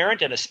both a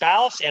parent and a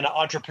spouse and an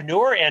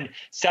entrepreneur, and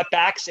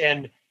setbacks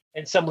and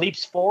some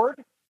leaps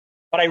forward.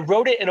 But I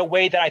wrote it in a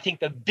way that I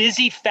think the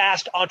busy,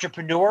 fast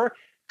entrepreneur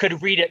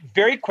could read it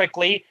very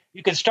quickly.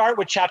 You can start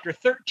with chapter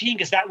 13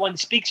 because that one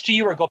speaks to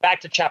you, or go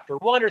back to chapter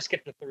 1 or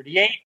skip to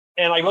 38.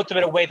 And I wrote them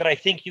in a way that I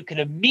think you can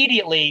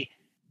immediately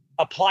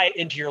apply it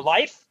into your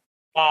life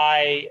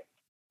by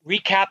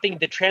recapping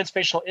the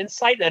transformational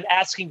insight and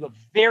asking a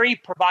very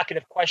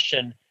provocative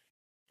question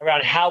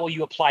around how will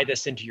you apply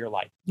this into your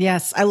life.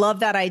 Yes, I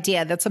love that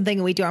idea. That's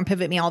something we do on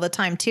Pivot Me all the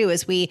time too,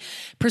 is we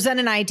present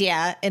an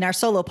idea in our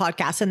solo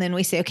podcast and then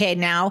we say, okay,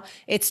 now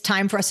it's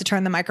time for us to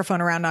turn the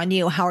microphone around on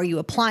you. How are you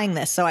applying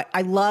this? So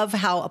I love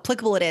how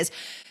applicable it is.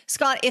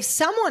 Scott, if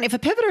a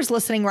pivoter is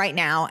listening right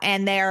now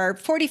and they're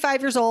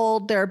 45 years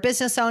old, they're a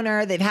business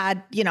owner, they've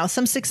had,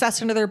 some success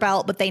under their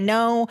belt, but they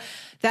know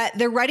that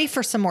they're ready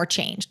for some more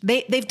change.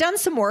 They've done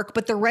some work,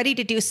 but they're ready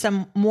to do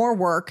some more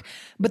work,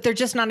 but they're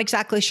just not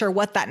exactly sure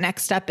what that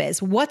next step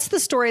is. What's the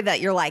story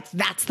that you're like,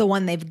 that's the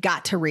one they've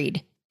got to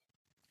read?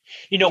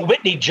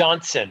 Whitney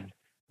Johnson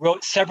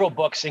wrote several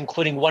books,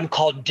 including one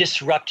called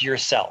Disrupt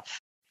Yourself.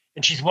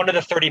 And she's one of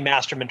the 30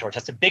 Master Mentors.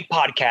 That's a big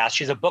podcast.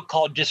 She has a book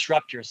called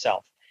Disrupt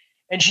Yourself.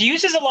 And she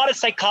uses a lot of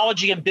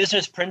psychology and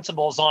business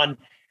principles on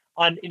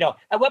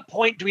at what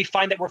point do we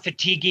find that we're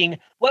fatiguing?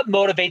 What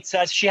motivates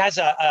us? She has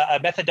a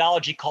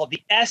methodology called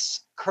the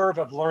S curve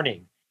of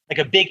learning, like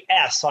a big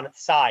S on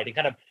its side, and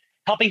kind of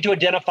helping to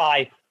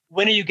identify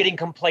when are you getting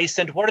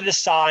complacent? What are the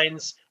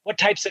signs? What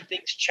types of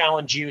things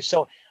challenge you?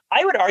 So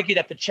I would argue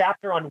that the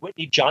chapter on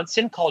Whitney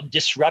Johnson called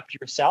Disrupt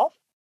Yourself,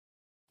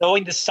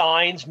 knowing the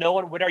signs,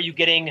 knowing when are you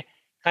getting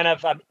kind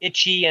of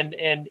itchy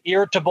and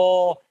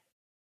irritable,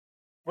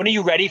 when are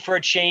you ready for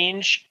a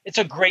change? It's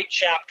a great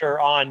chapter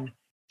on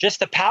just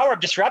the power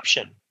of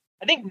disruption.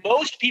 I think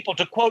most people,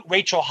 to quote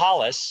Rachel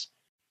Hollis,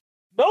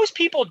 most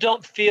people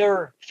don't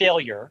fear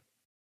failure.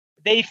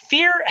 They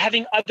fear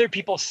having other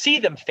people see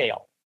them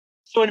fail.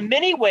 So in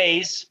many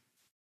ways,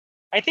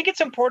 I think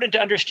it's important to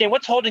understand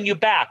what's holding you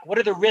back. What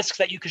are the risks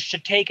that you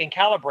should take and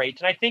calibrate?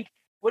 And I think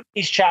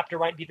Whitney's chapter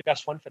might be the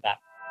best one for that.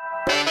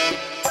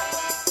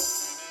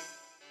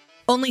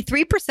 Only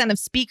 3% of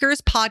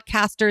speakers,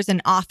 podcasters,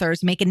 and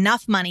authors make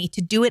enough money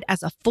to do it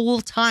as a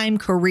full-time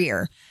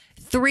career.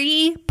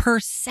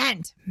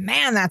 3%.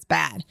 Man, that's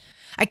bad.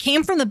 I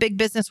came from the big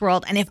business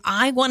world, and if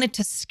I wanted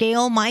to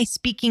scale my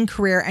speaking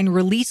career and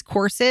release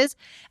courses,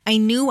 I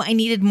knew I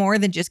needed more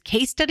than just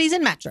case studies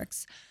and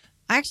metrics.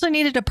 I actually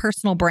needed a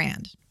personal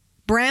brand.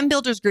 Brand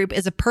Builders Group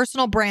is a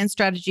personal brand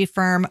strategy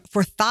firm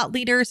for thought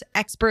leaders,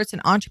 experts,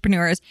 and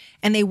entrepreneurs,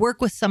 and they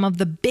work with some of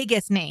the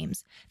biggest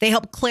names. They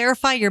help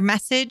clarify your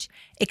message,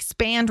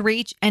 expand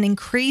reach, and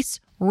increase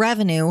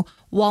revenue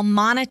while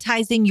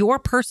monetizing your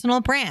personal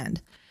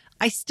brand.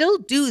 I still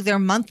do their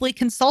monthly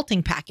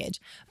consulting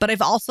package, but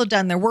I've also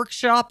done their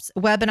workshops,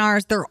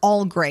 webinars. They're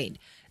all great.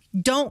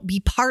 Don't be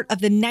part of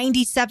the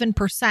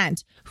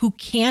 97% who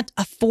can't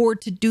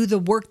afford to do the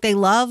work they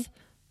love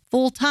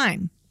full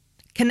time.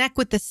 Connect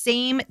with the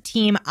same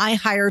team I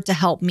hired to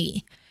help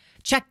me.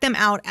 Check them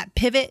out at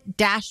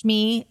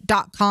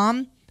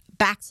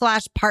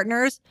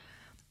pivot-me.com/partners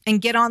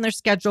and get on their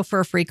schedule for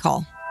a free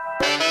call.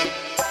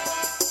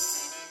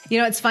 You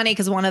know, it's funny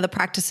because one of the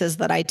practices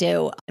that I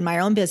do in my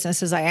own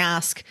business is I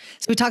ask,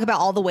 so we talk about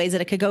all the ways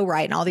that it could go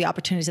right and all the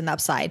opportunities and the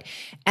upside.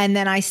 And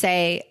then I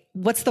say,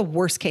 what's the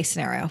worst case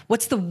scenario?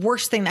 What's the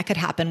worst thing that could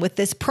happen with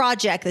this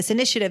project, this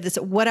initiative, this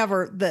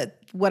whatever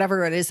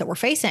it is that we're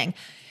facing?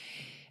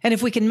 And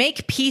if we can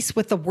make peace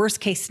with the worst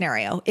case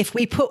scenario, if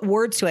we put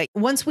words to it,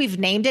 once we've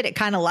named it, it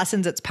kind of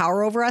lessens its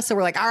power over us. So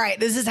we're like, all right,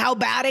 this is how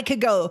bad it could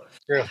go.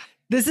 True.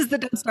 This is the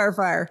Death Star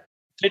fire.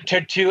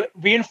 To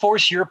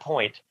reinforce your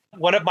point,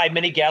 one of my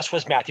many guests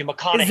was Matthew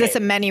McConaughey. Is this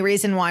a many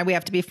reason why we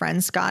have to be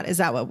friends, Scott? Is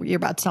that what you're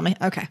about to tell me?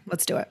 Okay,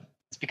 let's do it.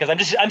 It's because I'm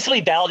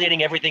simply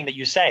validating everything that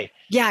you say.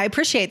 Yeah, I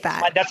appreciate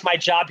that. That's my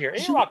job here.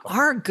 You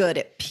are good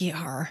at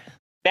PR.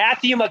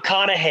 Matthew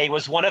McConaughey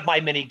was one of my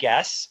many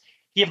guests.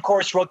 He, of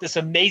course, wrote this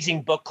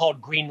amazing book called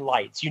Green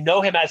Lights. You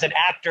know him as an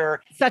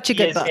actor. Such a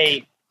good book.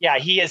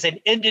 He is an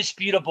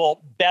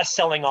indisputable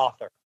best-selling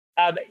author.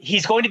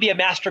 He's going to be a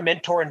master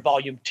mentor in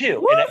volume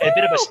 2. And a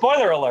bit of a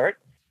spoiler alert.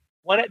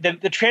 The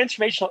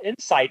transformational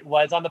insight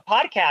was on the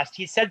podcast.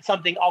 He said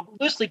something, I'll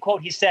loosely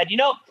quote. He said,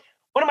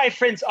 one of my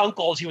friend's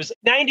uncles, he was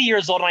 90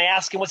 years old, and I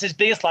asked him what's his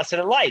biggest lesson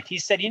in life. He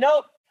said,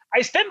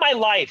 I spent my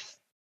life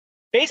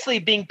basically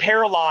being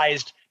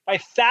paralyzed by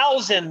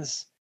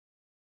thousands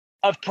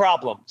of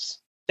problems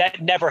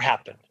that never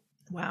happened.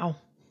 Wow.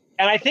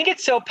 And I think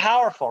it's so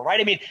powerful, right?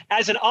 I mean,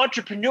 as an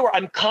entrepreneur,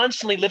 I'm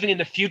constantly living in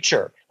the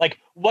future. Like,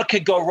 what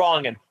could go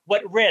wrong and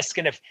what risk?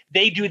 And if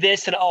they do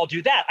this and I'll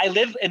do that. I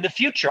live in the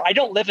future. I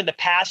don't live in the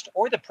past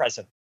or the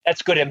present.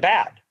 That's good and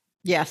bad.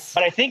 Yes.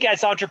 But I think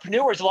as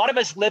entrepreneurs, a lot of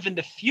us live in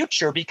the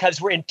future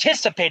because we're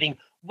anticipating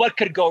what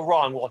could go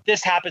wrong. Well, if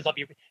this happens,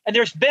 and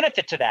there's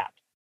benefit to that.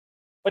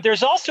 But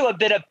there's also a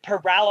bit of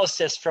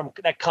paralysis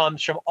that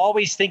comes from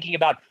always thinking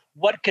about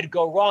what could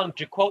go wrong.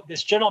 To quote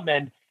this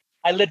gentleman,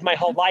 I lived my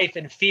whole life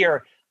in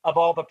fear of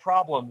all the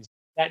problems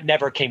that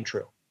never came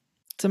true.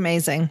 It's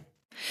amazing.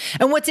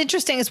 And what's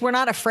interesting is we're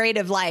not afraid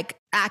of like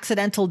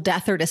accidental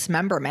death or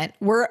dismemberment.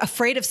 We're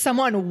afraid of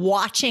someone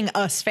watching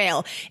us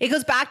fail. It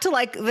goes back to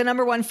like the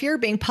number one fear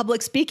being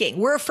public speaking.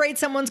 We're afraid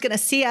someone's going to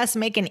see us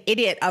make an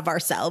idiot of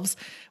ourselves,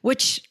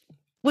 which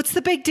what's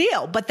the big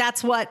deal? But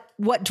that's what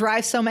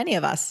drives so many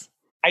of us.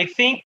 I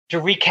think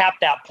to recap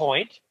that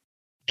point,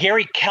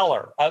 Gary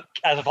Keller,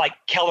 as of like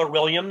Keller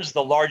Williams,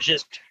 the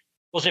largest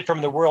firm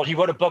in the world, he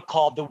wrote a book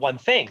called The One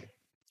Thing.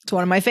 It's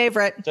one of my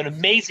favorite. It's an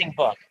amazing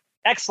book,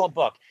 excellent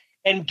book.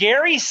 And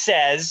Gary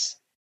says,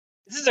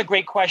 this is a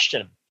great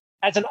question.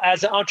 As an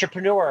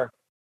entrepreneur,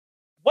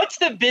 what's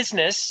the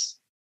business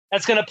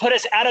that's going to put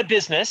us out of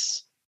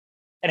business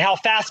and how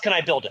fast can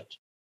I build it?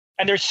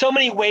 And there's so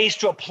many ways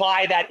to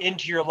apply that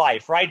into your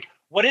life, right?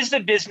 What is the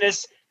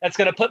business that's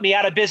going to put me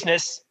out of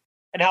business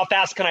and how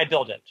fast can I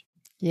build it?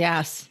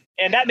 Yes.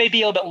 And that may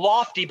be a little bit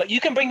lofty, but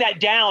you can bring that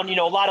down,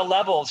 a lot of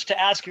levels to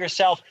ask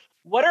yourself,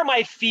 what are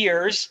my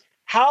fears?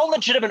 How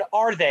legitimate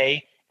are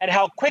they? And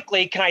how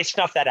quickly can I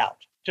snuff that out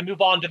to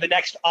move on to the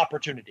next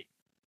opportunity?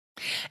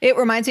 It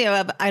reminds me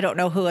of, I don't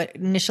know who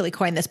initially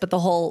coined this, but the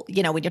whole,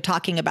 when you're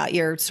talking about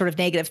your sort of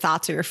negative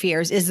thoughts or your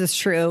fears, is this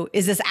true?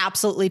 Is this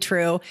absolutely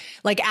true?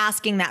 Like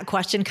asking that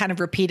question kind of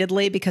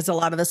repeatedly, because a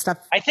lot of the stuff.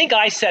 I think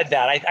I said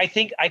that. I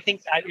think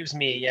it was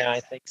me. Yeah, I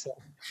think so.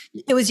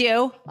 It was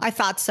you? I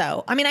thought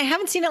so. I mean, I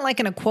haven't seen it like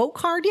in a quote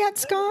card yet,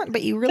 Scott,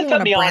 but you really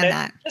want to brand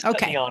that.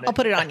 Okay, I'll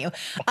put it on you.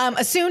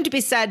 A soon to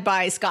be said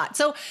by Scott.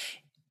 So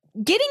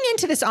getting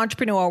into this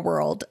entrepreneur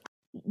world,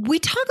 we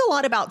talk a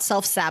lot about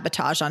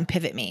self-sabotage on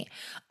Pivot Me.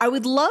 I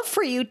would love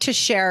for you to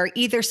share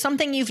either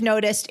something you've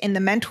noticed in the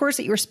mentors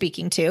that you're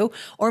speaking to,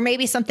 or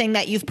maybe something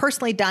that you've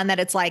personally done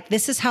that it's like,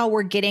 this is how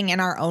we're getting in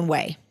our own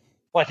way.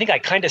 Well, I think I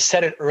kind of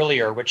said it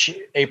earlier, which,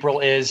 April,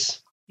 is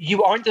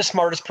you aren't the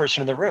smartest person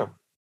in the room.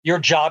 Your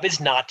job is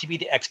not to be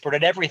the expert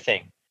at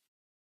everything.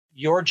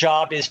 Your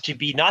job is to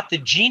be not the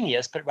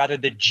genius, but rather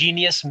the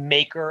genius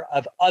maker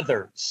of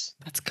others.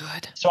 That's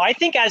good. So I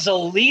think as a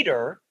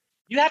leader,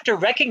 you have to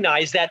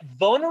recognize that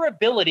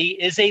vulnerability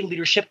is a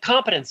leadership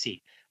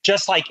competency,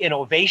 just like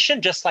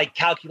innovation, just like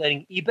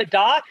calculating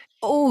EBITDA.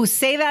 Oh,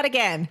 say that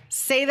again.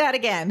 Say that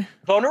again.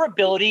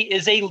 Vulnerability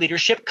is a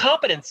leadership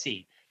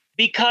competency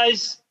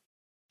because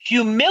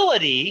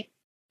humility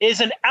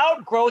is an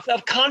outgrowth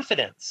of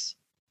confidence.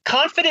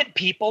 Confident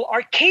people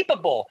are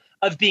capable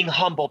of being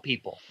humble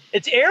people.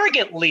 It's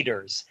arrogant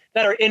leaders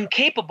that are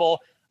incapable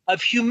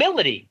of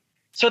humility.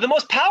 So the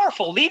most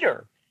powerful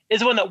leader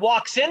is the one that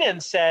walks in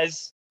and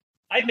says,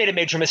 I've made a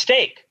major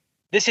mistake.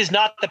 This is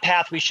not the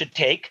path we should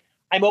take.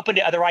 I'm open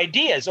to other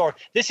ideas, or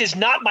this is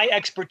not my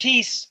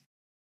expertise.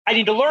 I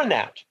need to learn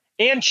that.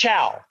 Ann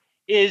Chow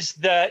is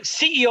the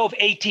CEO of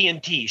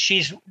AT&T.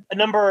 She's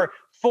number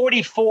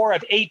 44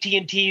 of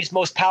AT&T's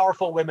most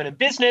powerful women in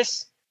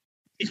business.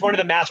 She's one of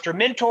the master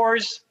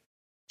mentors.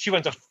 She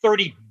runs a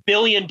 $30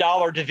 billion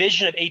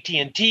division of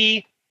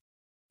AT&T.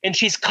 And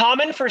she's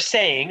common for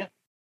saying,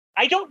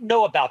 I don't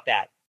know about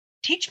that.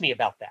 Teach me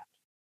about that.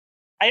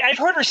 I've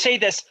heard her say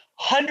this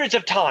hundreds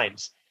of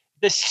times.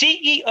 the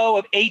CEO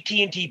of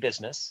AT&T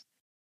Business,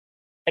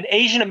 an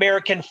Asian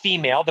American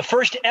female, the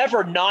first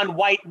ever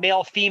non-white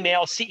male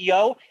female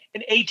CEO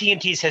in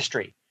AT&T's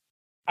history.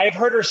 I've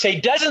heard her say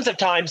dozens of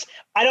times,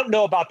 I don't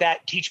know about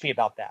that. Teach me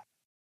about that.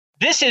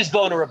 This is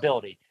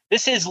vulnerability.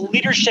 This is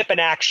leadership in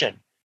action.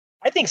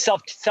 I think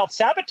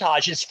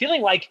self-sabotage is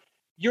feeling like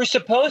you're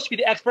supposed to be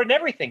the expert in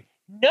everything.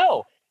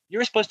 No,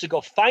 you're supposed to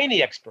go find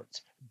the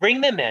experts,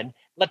 bring them in,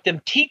 let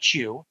them teach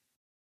you,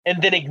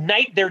 and then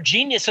ignite their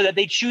genius so that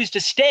they choose to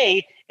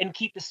stay and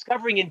keep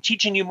discovering and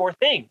teaching you more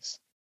things.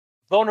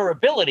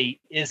 Vulnerability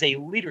is a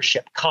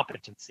leadership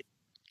competency.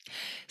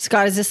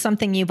 Scott, is this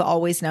something you've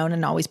always known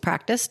and always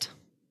practiced?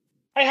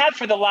 I have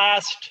for the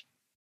last,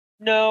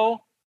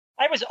 no,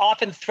 I was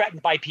often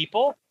threatened by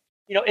people,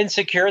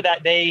 insecure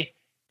that they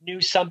knew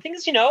some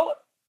things, to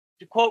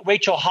quote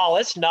Rachel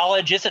Hollis,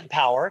 knowledge isn't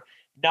power.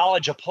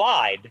 Knowledge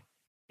applied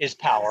is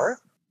power.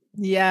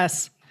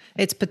 Yes.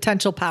 It's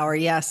potential power.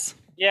 Yes.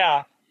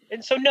 Yeah.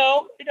 And so,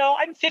 no,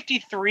 I'm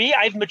 53.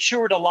 I've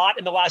matured a lot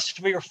in the last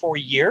 3 or 4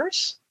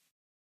 years.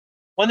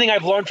 One thing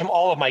I've learned from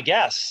all of my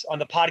guests on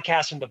the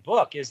podcast and the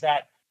book is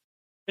that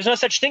there's no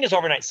such thing as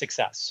overnight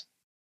success.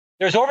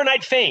 There's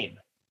overnight fame,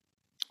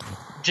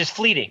 which is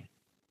fleeting,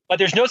 but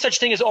there's no such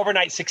thing as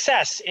overnight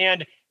success.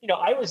 And,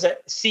 I was a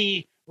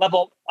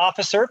C-level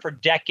officer for a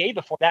decade.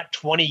 Before that,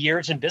 20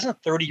 years in business,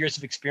 30 years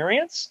of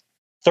experience,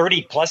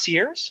 30 plus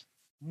years.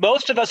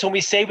 Most of us, when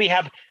we say we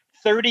have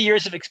 30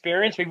 years of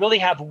experience, we really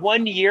have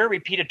 1 year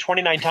repeated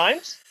 29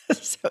 times.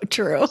 So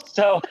true.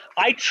 So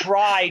I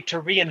try to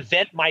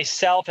reinvent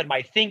myself and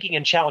my thinking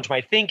and challenge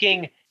my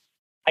thinking.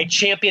 I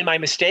champion my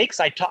mistakes.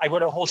 I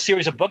wrote a whole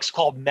series of books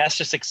called Mess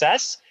to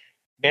Success,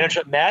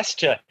 Management Mess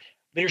to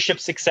Leadership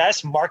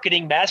Success,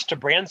 Marketing Mess to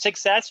Brand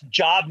Success,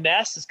 Job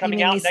Mess is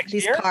coming out next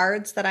year. These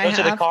cards that I have.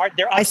 Those are the cards.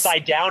 They're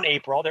upside down,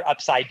 April. They're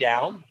upside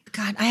down.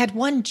 God, I had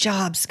one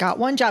job, Scott,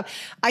 one job.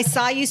 I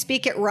saw you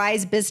speak at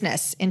Rise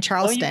Business in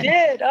Charleston. Oh, you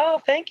did?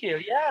 Oh, thank you.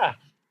 Yeah.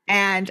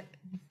 And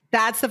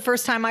that's the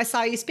first time I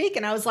saw you speak.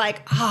 And I was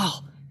like,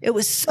 oh, it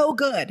was so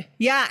good.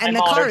 Yeah. And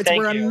the cards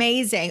were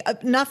amazing.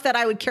 Enough that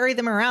I would carry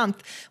them around.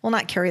 Well,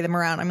 not carry them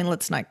around. I mean,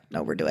 let's not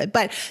overdo it.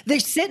 But they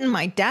sit in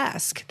my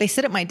desk. They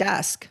sit at my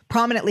desk,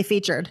 prominently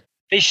featured.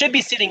 They should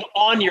be sitting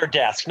on your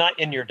desk, not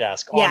in your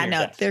desk.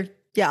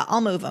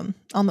 I'll move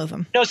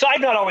them. No, so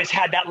I've not always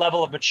had that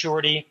level of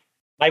maturity.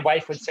 My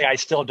wife would say I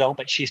still don't,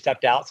 but she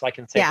stepped out, so I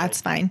can say. Yeah,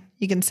 it's fine.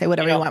 You can say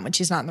whatever you want when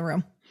she's not in the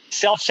room.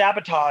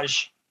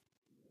 Self-sabotage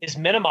is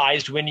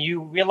minimized when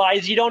you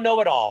realize you don't know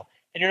it all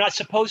and you're not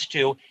supposed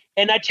to.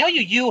 And I tell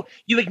you,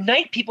 you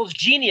ignite people's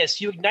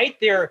genius. You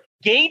ignite their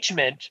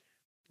engagement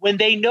when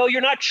they know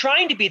you're not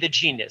trying to be the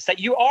genius, that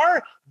you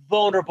are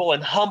vulnerable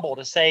and humble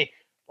to say,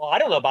 well, I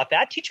don't know about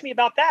that. Teach me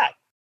about that.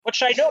 What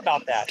should I know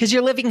about that? Because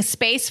you're leaving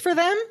space for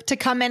them to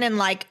come in and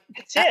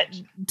that's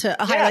it. To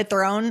highlight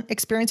their own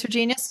experience or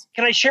genius.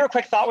 Can I share a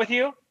quick thought with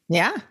you?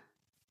 Yeah.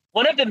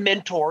 One of the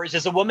mentors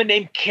is a woman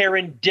named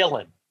Karen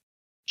Dillon.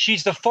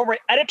 She's the former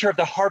editor of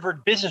the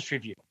Harvard Business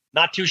Review.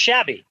 Not too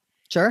shabby.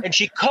 Sure. And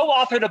she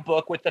co-authored a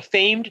book with the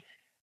famed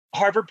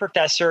Harvard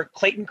professor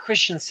Clayton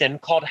Christensen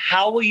called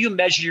How Will You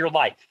Measure Your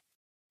Life?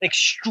 An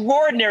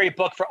extraordinary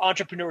book for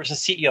entrepreneurs and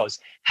CEOs.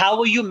 How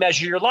will you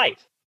measure your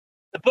life?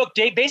 The book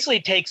basically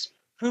takes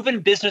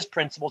proven business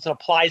principles and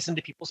applies them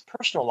to people's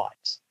personal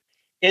lives.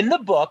 In the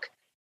book,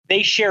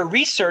 they share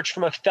research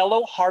from a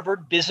fellow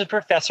Harvard business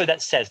professor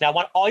that says, now I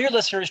want all your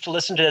listeners to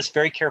listen to this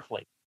very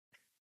carefully.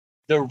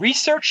 The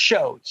research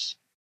shows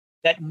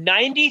that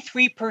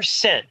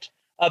 93%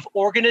 of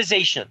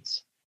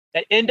organizations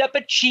that end up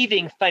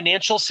achieving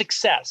financial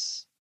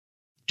success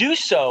do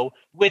so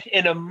with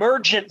an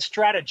emergent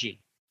strategy,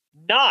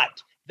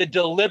 not the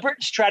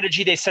deliberate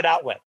strategy they set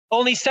out with.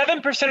 Only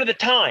 7% of the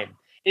time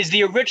is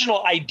the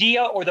original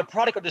idea or the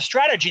product or the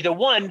strategy the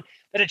one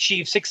that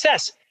achieves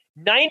success.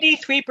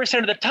 93%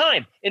 of the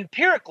time,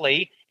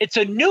 empirically, it's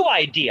a new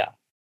idea.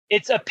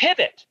 It's a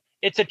pivot.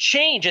 It's a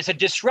change. It's a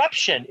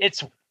disruption.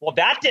 Well,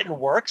 that didn't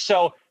work.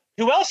 So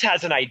who else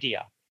has an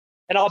idea?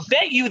 And I'll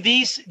bet you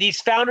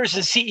these founders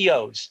and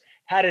CEOs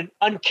had an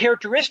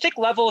uncharacteristic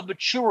level of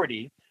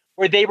maturity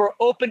where they were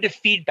open to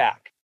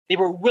feedback. They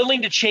were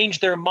willing to change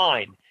their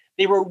mind.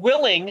 They were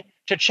willing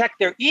to check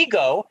their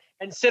ego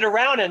and sit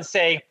around and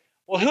say,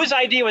 well, whose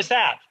idea was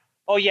that?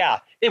 Oh, yeah,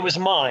 it was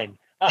mine.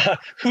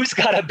 Who's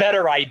got a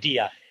better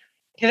idea?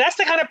 Because that's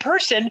the kind of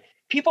person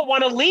people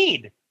want to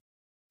lead.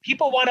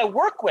 People want to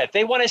work with.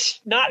 They want to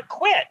not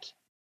quit.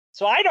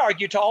 So I'd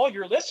argue to all of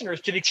your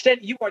listeners, to the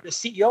extent you are the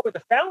CEO or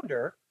the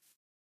founder,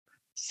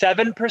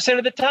 7%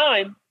 of the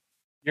time,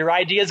 your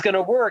idea is going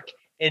to work,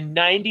 and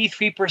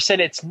 93%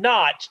 it's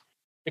not.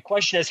 The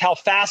question is, how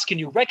fast can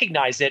you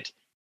recognize it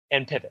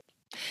and pivot?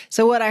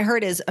 So what I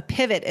heard is a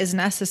pivot is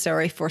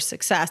necessary for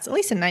success. At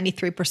least in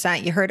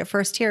 93%, you heard it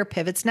first here,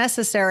 pivot's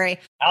necessary.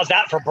 How's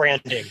that for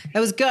branding? That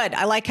was good.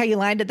 I like how you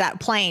landed that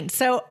plane.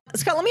 So,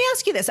 Scott, let me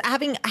ask you this.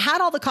 Having had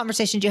all the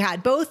conversations you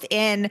had, both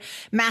in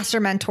Master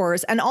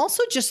Mentors and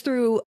also just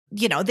through,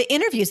 the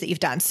interviews that you've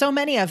done, so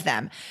many of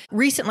them.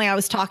 Recently, I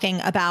was talking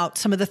about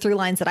some of the through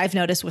lines that I've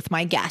noticed with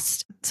my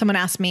guests. Someone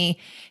asked me,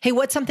 hey,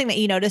 what's something that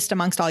you noticed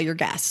amongst all your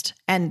guests?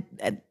 And,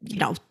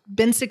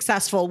 been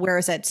successful, where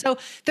is it? So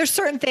there's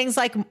certain things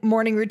like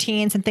morning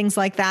routines and things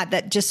like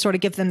that just sort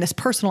of give them this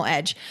personal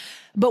edge.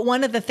 But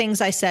one of the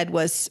things I said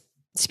was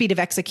speed of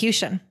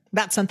execution.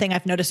 That's something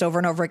I've noticed over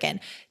and over again.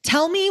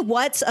 Tell me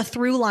what's a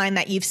through line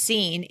that you've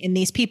seen in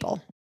these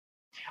people?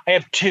 I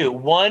have two.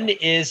 One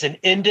is an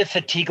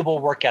indefatigable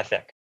work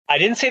ethic. I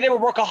didn't say they were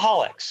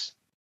workaholics,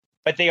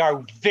 but they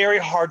are very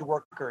hard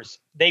workers.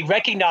 They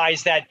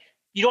recognize that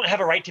you don't have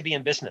a right to be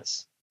in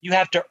business. You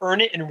have to earn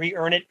it and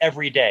re-earn it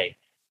every day.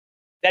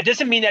 That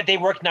doesn't mean that they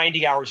work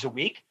 90 hours a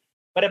week,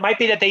 but it might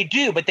be that they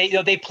do. But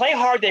they play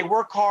hard, they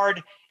work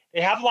hard, they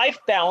have life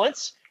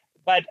balance.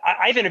 But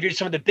I've interviewed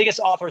some of the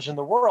biggest authors in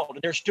the world.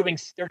 They're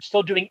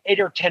still doing 8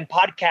 or 10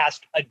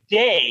 podcasts a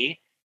day,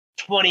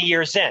 20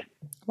 years in.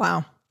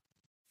 Wow.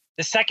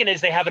 The second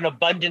is they have an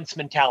abundance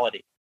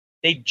mentality.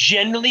 They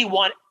genuinely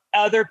want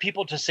other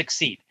people to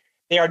succeed.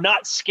 They are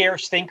not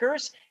scarce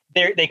thinkers.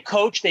 They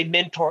coach, they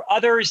mentor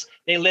others,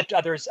 they lift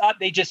others up.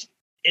 They just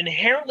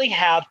inherently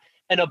have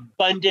an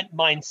abundant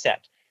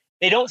mindset.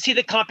 They don't see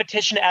the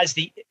competition as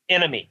the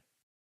enemy.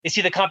 They see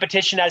the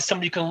competition as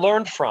somebody you can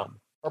learn from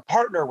or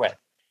partner with.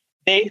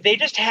 They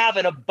just have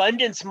an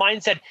abundance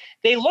mindset.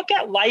 They look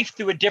at life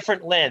through a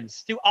different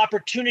lens, through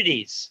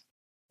opportunities.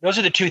 Those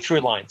are the two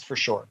through lines for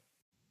sure.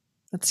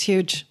 That's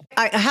huge.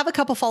 I have a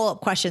couple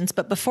follow-up questions,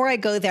 but before I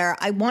go there,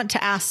 I want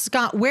to ask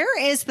Scott, where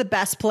is the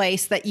best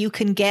place that you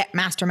can get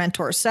Master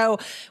Mentors? So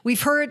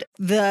we've heard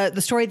the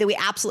story that we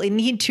absolutely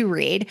need to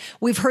read.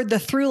 We've heard the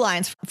through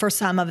lines for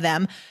some of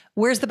them.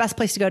 Where's the best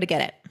place to go to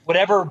get it?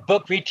 Whatever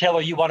book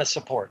retailer you want to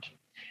support.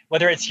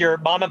 Whether it's your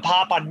mom and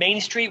pop on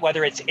Main Street,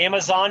 whether it's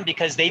Amazon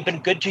because they've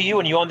been good to you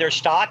and you own their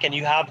stock and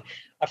you have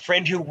a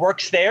friend who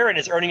works there and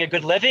is earning a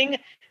good living,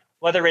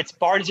 whether it's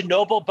Barnes &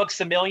 Noble, Books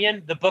A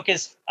Million, the book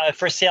is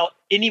for sale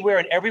anywhere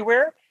and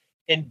everywhere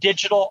in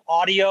digital,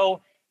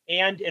 audio,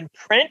 and in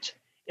print.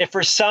 If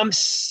for some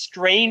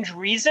strange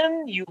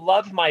reason you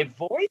love my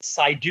voice,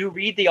 I do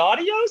read the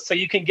audio, so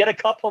you can get a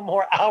couple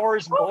more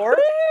hours more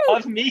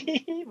of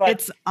me. But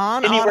it's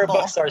on anywhere Audible.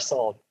 Books are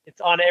sold.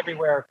 It's on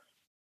everywhere.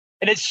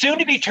 And it's soon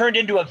to be turned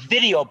into a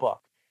video book.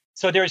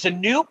 So there's a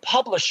new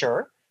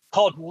publisher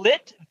called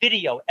Lit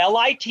Video,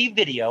 L-I-T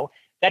Video,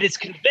 that is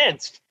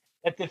convinced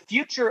that the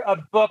future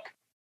of book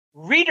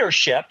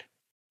readership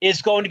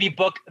is going to be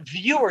book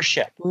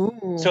viewership.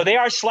 Ooh. So they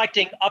are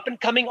selecting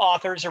up-and-coming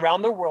authors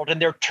around the world, and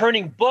they're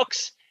turning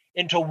books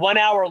into 1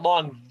 hour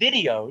long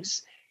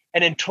videos.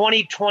 And in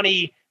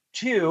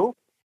 2022,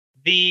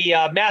 the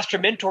Master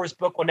Mentors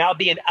book will now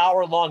be an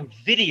hour-long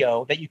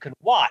video that you can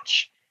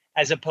watch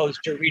as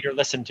opposed to read or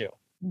listen to.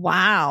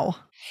 Wow.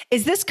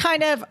 Is this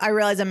kind of, I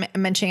realize I'm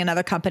mentioning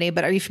another company,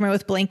 but are you familiar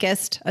with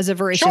Blinkist? As a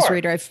voracious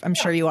reader, I'm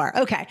sure you are.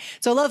 Okay.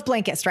 So I love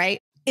Blinkist, right?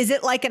 Is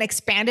it like an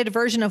expanded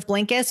version of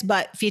Blinkist,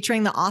 but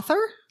featuring the author?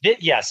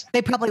 Yes.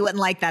 They probably wouldn't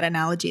like that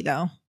analogy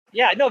though.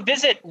 Yeah, no,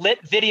 visit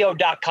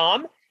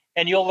litvideo.com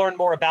and you'll learn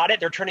more about it.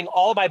 They're turning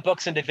all of my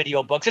books into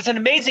video books. It's an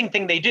amazing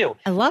thing they do.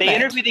 I love it. They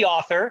interview the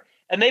author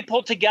and they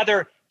pull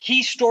together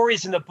key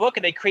stories in the book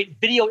and they create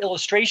video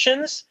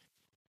illustrations.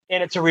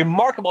 And it's a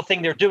remarkable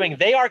thing they're doing.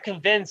 They are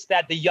convinced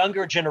that the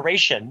younger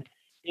generation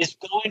is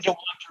going to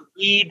want to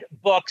read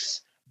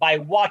books by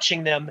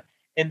watching them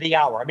in the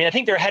hour. I mean, I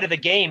think they're ahead of the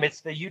game. It's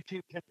the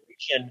YouTube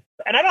generation.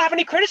 And I don't have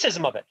any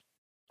criticism of it.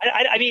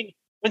 I mean,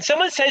 when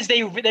someone says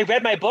they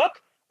read my book,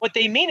 what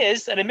they mean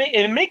is, and in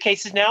many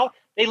cases now,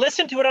 they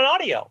listen to it on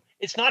audio.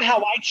 It's not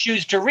how I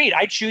choose to read.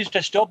 I choose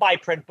to still buy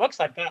print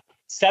books. I've got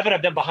 7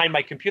 of them behind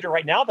my computer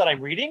right now that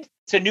I'm reading.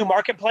 It's a new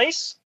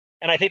marketplace,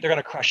 and I think they're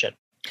going to crush it.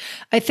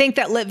 I think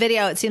that Lit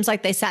Video, it seems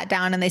like they sat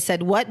down and they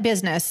said, what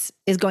business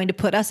is going to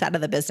put us out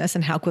of the business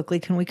and how quickly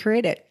can we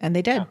create it? And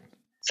they did. Yeah.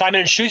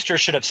 Simon & Schuster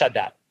should have said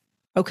that.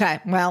 Okay.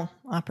 Well,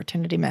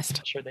 opportunity missed.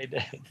 I'm sure they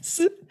did.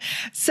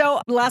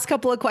 So last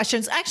couple of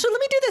questions. Actually, let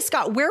me do this,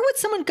 Scott. Where would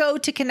someone go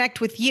to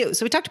connect with you?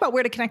 So we talked about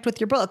where to connect with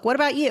your book. What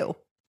about you?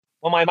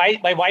 Well,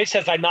 my wife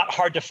says I'm not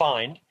hard to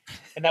find,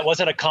 and that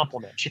wasn't a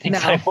compliment. She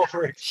thinks I'm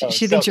overexposed.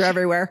 She thinks you're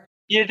everywhere.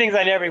 She thinks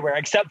I'm everywhere,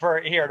 except for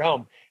here at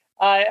home.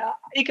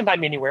 You can find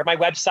me anywhere. My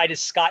website is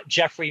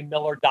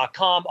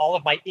scottjeffreymiller.com. All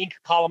of my Inc.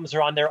 columns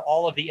are on there,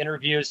 all of the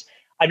interviews.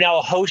 I'm now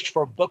a host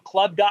for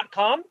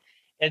bookclub.com.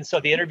 And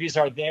so the interviews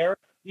are there.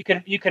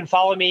 You can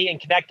follow me and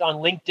connect on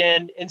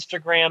LinkedIn,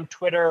 Instagram,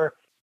 Twitter,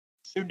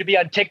 soon to be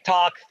on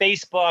TikTok,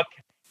 Facebook,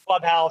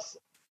 Clubhouse.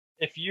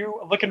 If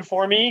you're looking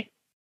for me,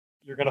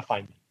 you're going to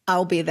find me.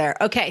 I'll be there.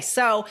 Okay.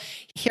 So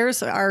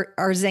here's our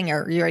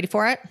zinger. Are you ready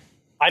for it?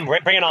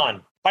 Bring it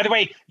on. By the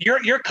way,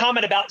 your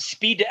comment about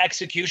speed to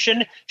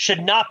execution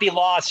should not be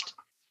lost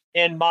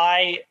in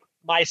my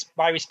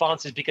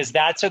responses, because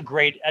that's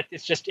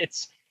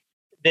it's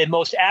the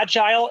most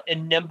agile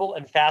and nimble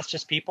and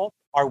fastest people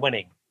are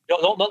winning.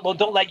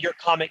 Don't let your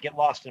comment get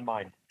lost in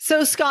mine.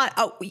 So Scott,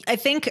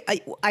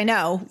 I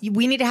know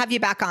we need to have you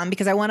back on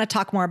because I want to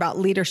talk more about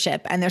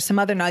leadership. And there's some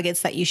other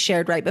nuggets that you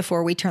shared right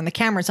before we turned the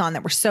cameras on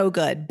that were so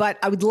good. But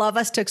I would love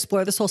us to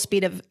explore this whole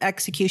speed of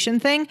execution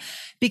thing,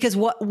 because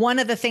one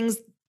of the things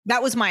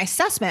that was my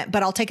assessment,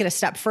 but I'll take it a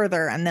step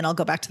further and then I'll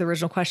go back to the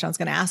original question I was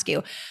going to ask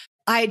you.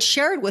 I had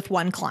shared with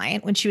one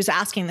client when she was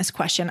asking this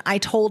question, I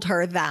told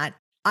her that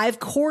I've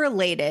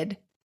correlated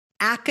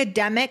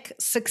academic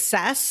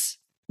success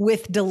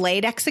with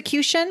delayed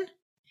execution.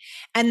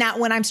 And that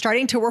when I'm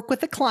starting to work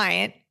with a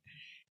client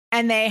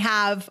and they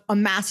have a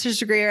master's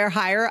degree or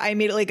higher, I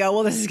immediately go,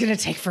 well, this is going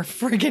to take for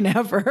friggin'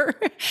 ever.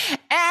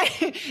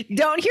 And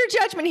don't hear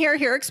judgment here,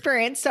 hear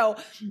experience. So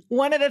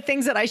one of the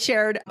things that I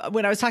shared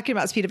when I was talking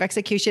about speed of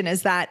execution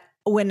is that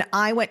when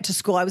I went to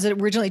school, I was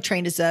originally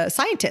trained as a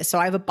scientist. So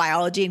I have a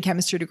biology and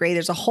chemistry degree.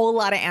 There's a whole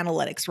lot of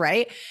analytics,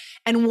 right?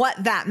 And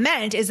what that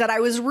meant is that I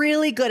was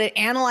really good at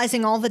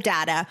analyzing all the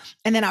data.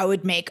 And then I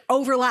would make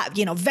overlap,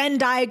 Venn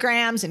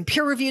diagrams and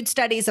peer-reviewed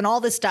studies and all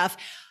this stuff.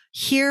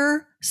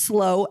 Here,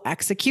 slow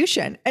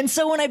execution. And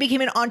so when I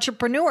became an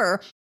entrepreneur,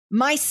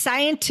 my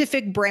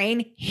scientific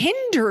brain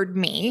hindered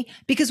me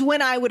because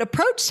when I would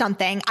approach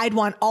something, I'd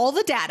want all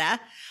the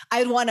data.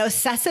 I'd want to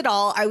assess it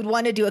all. I would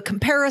want to do a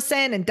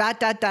comparison and ...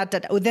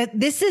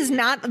 This is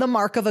not the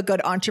mark of a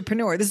good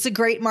entrepreneur. This is a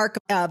great mark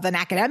of an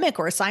academic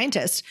or a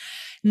scientist,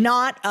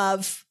 not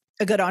of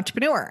a good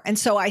entrepreneur. And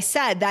so I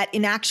said that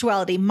in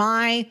actuality,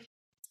 my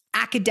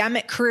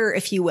academic career,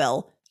 if you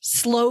will,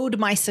 slowed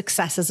my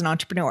success as an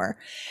entrepreneur.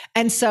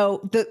 And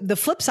so the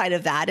flip side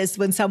of that is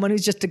when someone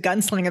who's just a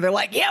gunslinger, they're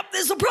like, yep,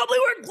 this will probably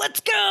work. Let's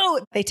go.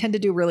 They tend to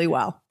do really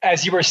well.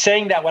 As you were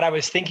saying that, what I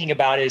was thinking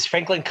about is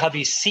Franklin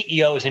Covey's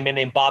CEO is a man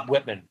named Bob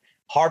Whitman,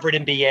 Harvard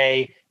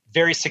MBA,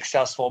 very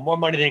successful, more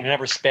money than he can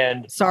ever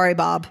spend. Sorry,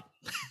 Bob.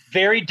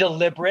 Very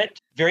deliberate,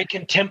 very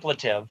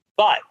contemplative.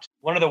 But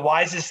one of the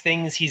wisest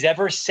things he's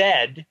ever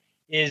said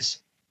is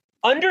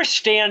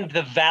understand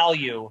the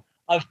value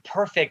of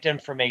perfect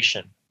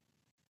information.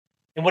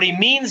 And what he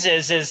means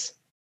is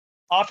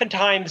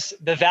oftentimes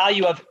the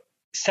value of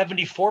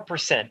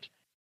 74%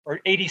 or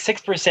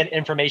 86%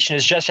 information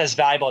is just as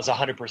valuable as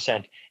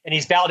 100%. And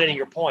he's validating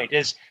your point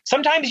is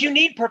sometimes you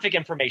need perfect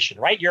information,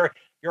 right? You're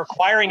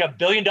acquiring $1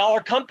 billion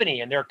company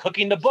and they're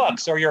cooking the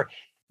books, or you're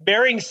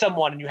marrying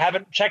someone and you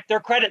haven't checked their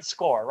credit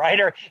score, right?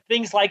 Or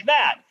things like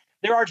that.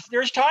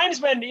 There's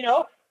times when,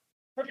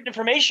 perfect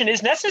information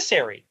is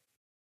necessary.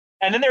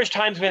 And then there's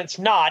times when it's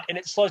not, and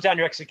it slows down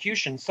your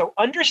execution. So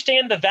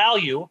understand the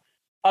value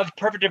of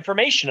perfect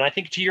information. And I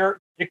think to your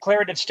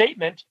declarative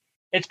statement,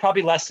 it's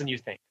probably less than you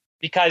think,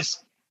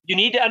 because you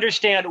need to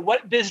understand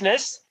what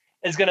business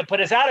is going to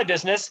put us out of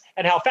business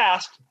and how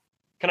fast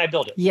can I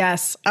build it.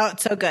 Yes. Oh,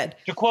 it's so good.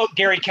 To quote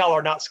Gary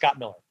Keller, not Scott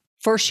Miller.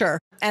 For sure.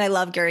 And I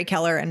love Gary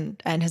Keller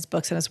and his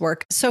books and his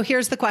work. So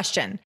here's the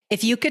question.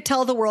 If you could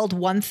tell the world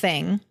one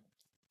thing,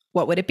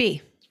 what would it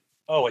be?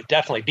 Oh, it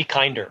definitely be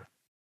kinder.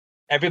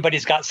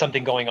 Everybody's got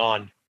something going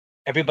on.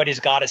 Everybody's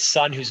got a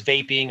son who's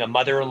vaping, a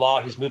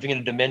mother-in-law who's moving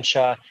into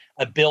dementia,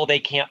 a bill they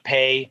can't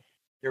pay.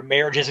 Their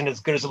marriage isn't as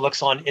good as it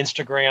looks on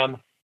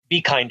Instagram.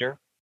 Be kinder.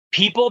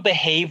 People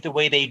behave the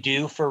way they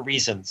do for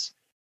reasons.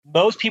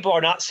 Most people are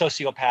not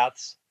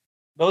sociopaths.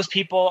 Most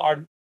people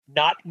are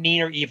not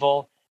mean or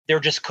evil.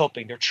 They're just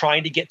coping. They're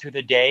trying to get through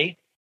the day.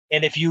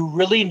 And if you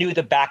really knew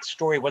the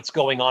backstory, what's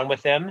going on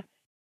with them,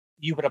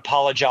 you would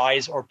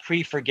apologize or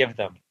pre-forgive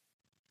them.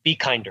 Be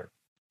kinder.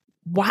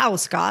 Wow,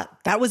 Scott,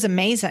 that was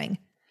amazing.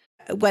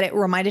 What it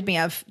reminded me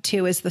of,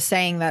 too, is the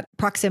saying that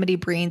proximity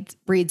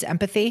breeds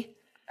empathy.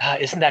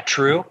 Isn't that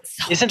true?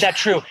 Isn't that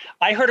true?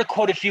 I heard a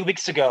quote a few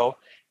weeks ago,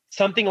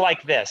 something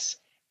like this.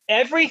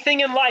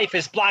 Everything in life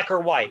is black or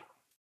white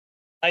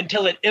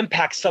until it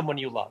impacts someone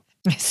you love.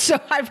 So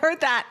I've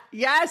heard that.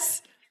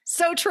 Yes.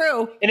 So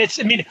true.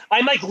 And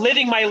I'm like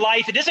living my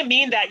life. It doesn't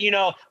mean that,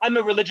 I'm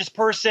a religious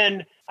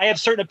person. I have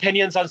certain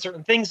opinions on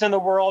certain things in the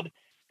world,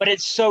 but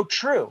it's so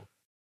true.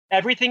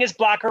 Everything is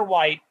black or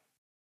white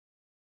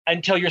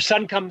until your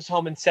son comes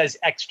home and says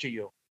X to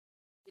you.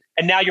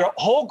 And now your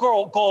whole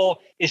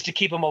goal is to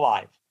keep them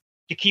alive,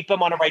 to keep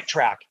them on a right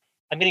track.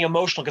 I'm getting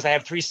emotional because I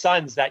have 3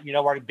 sons that,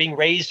 are being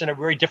raised in a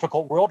very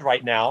difficult world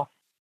right now.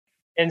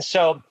 And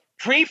so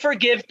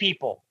pre-forgive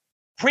people.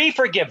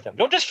 Pre-forgive them.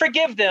 Don't just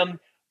forgive them.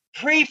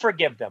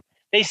 Pre-forgive them.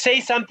 They say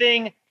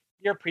something,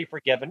 you're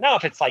pre-forgiven. Now,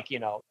 if it's like,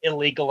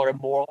 illegal or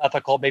immoral,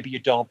 ethical, maybe you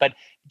don't. But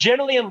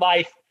generally in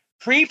life,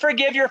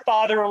 pre-forgive your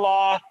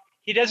father-in-law.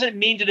 He doesn't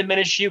mean to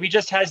diminish you. He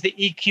just has the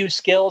EQ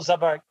skills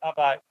of a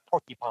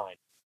porcupine.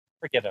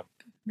 Forgive him.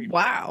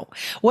 Wow.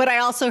 What I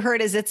also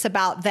heard is it's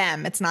about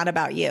them. It's not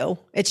about you.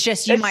 It's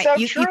just you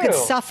could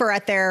suffer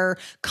at their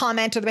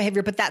comment or the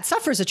behavior, but that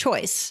suffer's a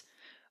choice.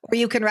 Or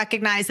you can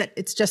recognize that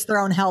it's just their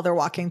own hell they're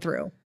walking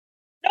through.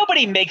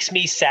 Nobody makes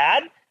me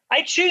sad.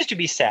 I choose to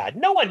be sad.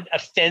 No one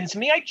offends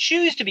me. I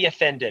choose to be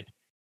offended.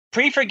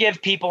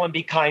 Pre-forgive people and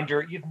be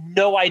kinder. You have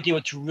no idea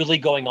what's really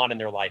going on in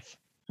their life.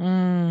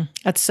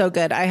 That's so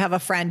good. I have a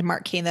friend,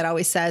 Mark Keene, that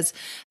always says,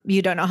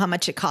 you don't know how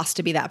much it costs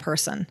to be that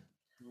person.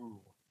 Ooh.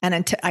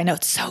 And I know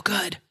it's so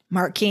good.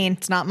 Mark Keene,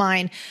 it's not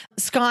mine.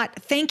 Scott,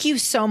 thank you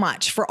so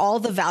much for all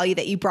the value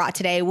that you brought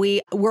today.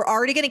 We're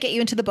already going to get you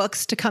into the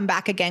books to come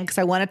back again because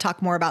I want to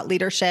talk more about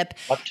leadership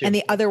and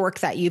the other work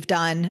that you've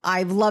done.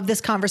 I've loved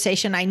this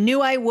conversation. I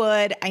knew I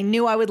would. I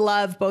knew I would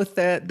love both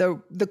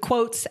the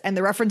quotes and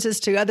the references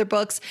to other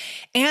books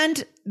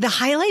and the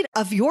highlight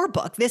of your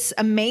book, this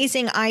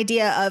amazing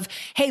idea of,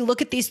 hey,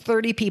 look at these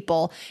 30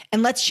 people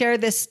and let's share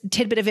this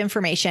tidbit of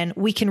information.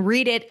 We can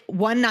read it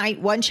one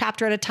night, one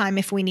chapter at a time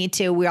if we need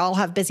to. We all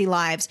have busy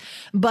lives.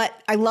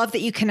 But I love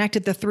that you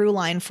connected the through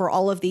line for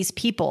all of these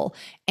people.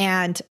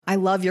 And I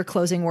love your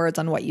closing words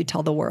on what you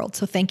tell the world.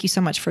 So thank you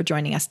so much for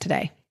joining us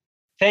today.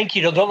 Thank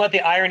you. Don't let the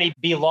irony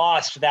be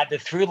lost that the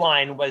through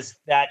line was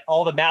that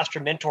all the master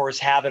mentors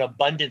have an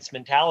abundance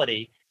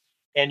mentality.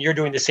 And you're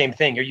doing the same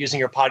thing. You're using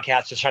your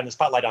podcast to shine the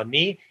spotlight on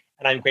me.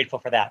 And I'm grateful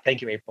for that.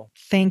 Thank you, April.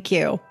 Thank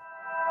you.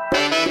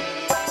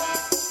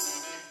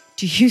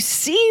 Do you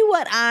see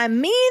what I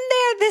mean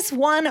there? This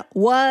one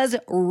was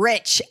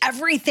rich.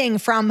 Everything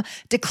from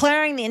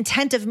declaring the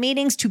intent of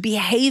meetings to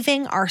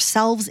behaving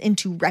ourselves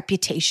into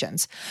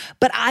reputations.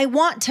 But I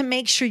want to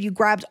make sure you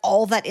grabbed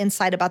all that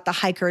insight about the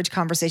high courage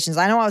conversations.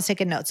 I know I was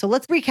taking notes. So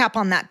let's recap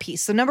on that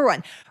piece. So number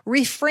one,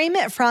 reframe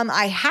it from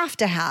I have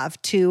to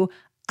have to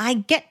I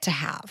get to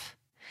have.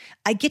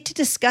 I get to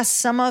discuss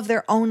some of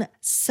their own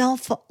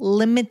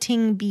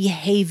self-limiting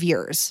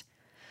behaviors.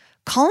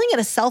 Calling it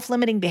a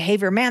self-limiting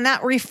behavior, man,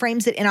 that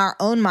reframes it in our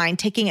own mind,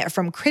 taking it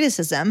from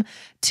criticism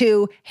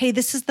to, hey,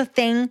 this is the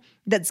thing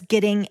that's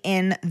getting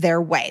in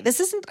their way. This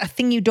isn't a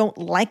thing you don't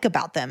like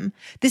about them.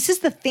 This is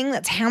the thing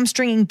that's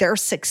hamstringing their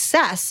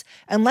success,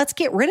 and let's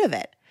get rid of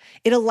it.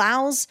 It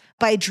allows,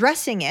 by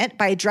addressing it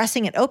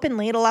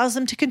openly, it allows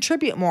them to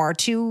contribute more,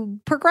 to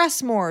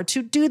progress more,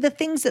 to do the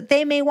things that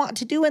they may want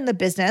to do in the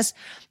business,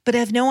 but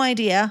have no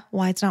idea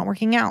why it's not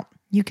working out.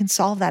 You can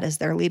solve that as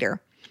their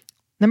leader.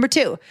 Number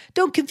two,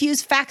 don't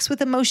confuse facts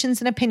with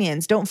emotions and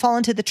opinions. Don't fall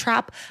into the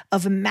trap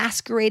of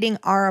masquerading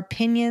our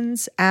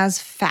opinions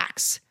as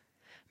facts.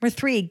 Number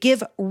three,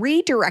 give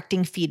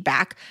redirecting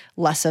feedback,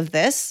 less of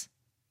this,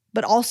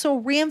 but also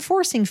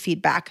reinforcing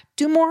feedback.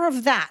 Do more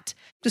of that.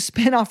 Just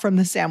spin off from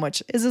the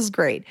sandwich. This is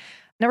great.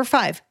 Number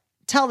five,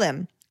 tell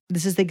them,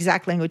 this is the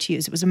exact language he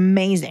used. It was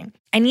amazing.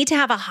 I need to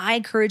have a high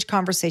courage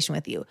conversation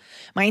with you.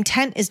 My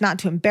intent is not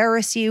to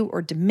embarrass you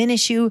or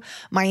diminish you.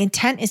 My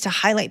intent is to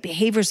highlight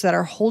behaviors that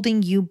are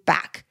holding you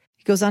back.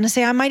 He goes on to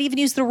say, I might even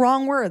use the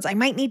wrong words. I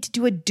might need to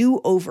do a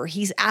do-over.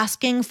 He's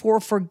asking for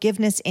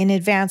forgiveness in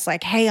advance.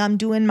 Like, hey, I'm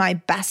doing my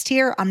best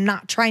here. I'm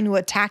not trying to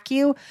attack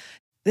you.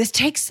 This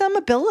takes some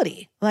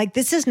ability. Like,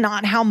 this is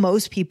not how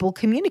most people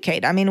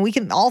communicate. I mean, we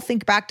can all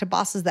think back to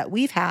bosses that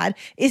we've had.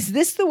 Is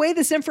this the way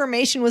this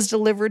information was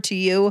delivered to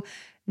you?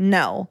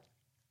 No.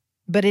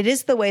 But it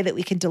is the way that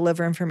we can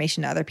deliver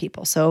information to other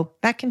people. So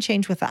that can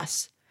change with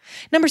us.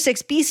 Number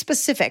six, be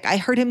specific. I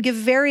heard him give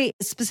very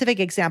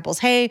specific examples.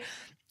 Hey,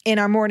 in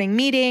our morning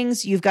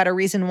meetings, you've got a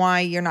reason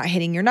why you're not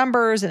hitting your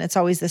numbers, and it's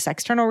always this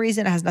external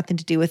reason. It has nothing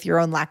to do with your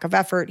own lack of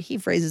effort. He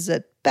phrases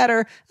it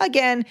better.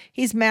 Again,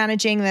 he's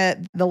managing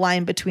the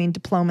line between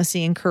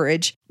diplomacy and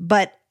courage,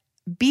 but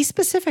be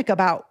specific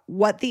about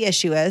what the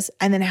issue is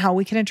and then how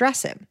we can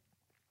address it.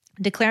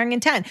 Declaring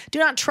intent. Do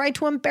not try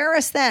to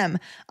embarrass them.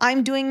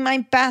 I'm doing my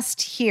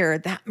best here.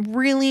 That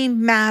really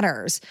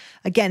matters.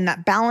 Again,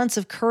 that balance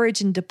of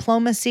courage and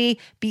diplomacy,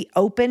 be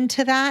open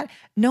to that.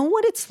 Know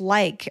what it's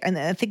like. And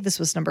I think this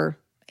was number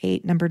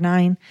 8, number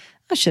 9.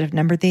 I should have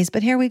numbered these,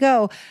 but here we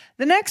go.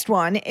 The next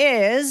one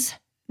is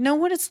know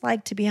what it's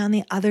like to be on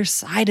the other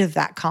side of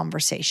that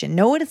conversation.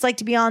 Know what it's like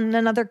to be on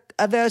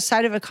other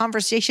side of a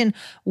conversation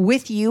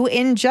with you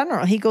in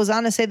general. He goes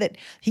on to say that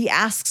he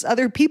asks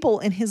other people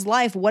in his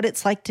life what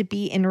it's like to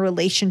be in a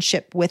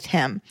relationship with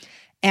him.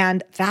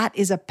 And that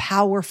is a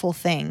powerful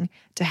thing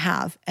to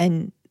have.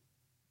 And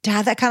to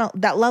have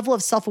that level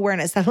of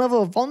self-awareness, that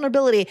level of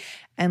vulnerability.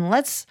 And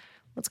let's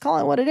call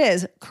it what it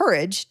is,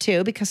 courage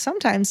too, because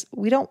sometimes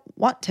we don't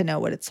want to know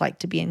what it's like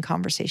to be in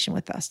conversation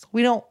with us.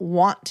 We don't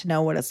want to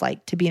know what it's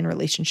like to be in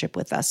relationship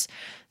with us.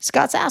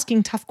 Scott's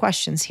asking tough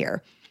questions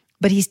here,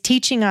 but he's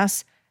teaching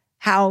us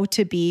how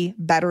to be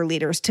better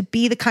leaders, to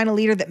be the kind of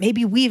leader that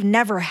maybe we've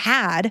never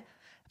had,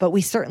 but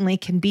we certainly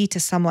can be to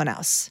someone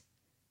else.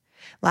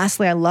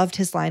 Lastly, I loved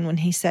his line when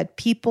he said,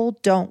 people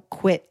don't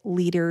quit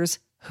leaders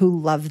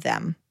who love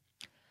them.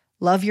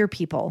 Love your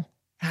people.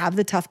 Have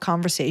the tough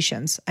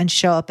conversations and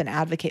show up and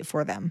advocate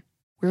for them.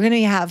 We're going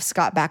to have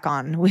Scott back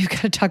on. We've got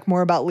to talk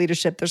more about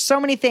leadership. There's so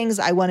many things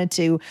I wanted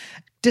to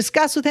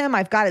discuss with him.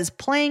 I've got his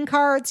playing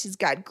cards. He's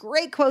got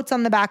great quotes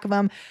on the back of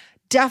them.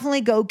 Definitely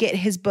go get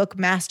his book,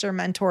 Master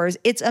Mentors.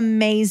 It's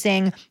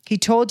amazing. He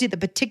told you the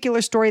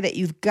particular story that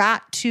you've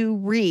got to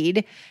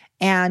read,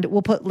 and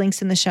we'll put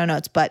links in the show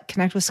notes, but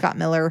connect with Scott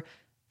Miller,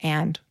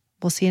 and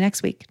we'll see you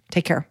next week.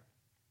 Take care.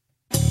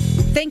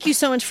 Thank you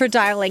so much for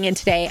dialing in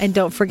today. And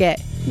don't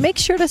forget, make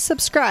sure to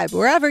subscribe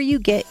wherever you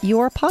get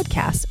your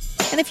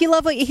podcast. And if you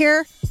love what you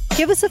hear,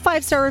 give us a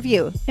 5-star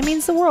review. It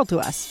means the world to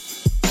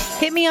us.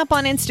 Hit me up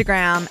on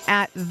Instagram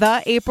at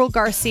the April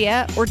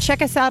Garcia or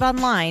check us out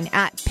online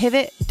at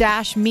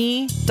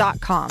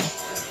pivot-me.com.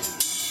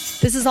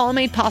 This is all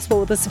made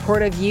possible with the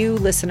support of you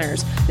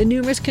listeners, the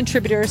numerous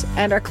contributors,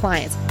 and our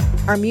clients.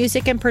 Our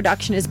music and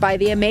production is by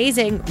the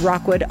amazing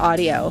Rockwood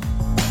Audio.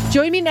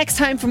 Join me next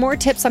time for more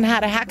tips on how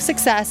to hack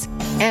success.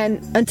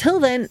 And until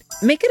then,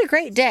 make it a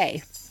great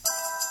day.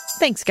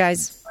 Thanks,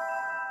 guys.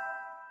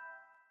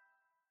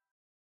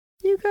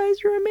 You guys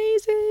are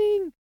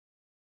amazing.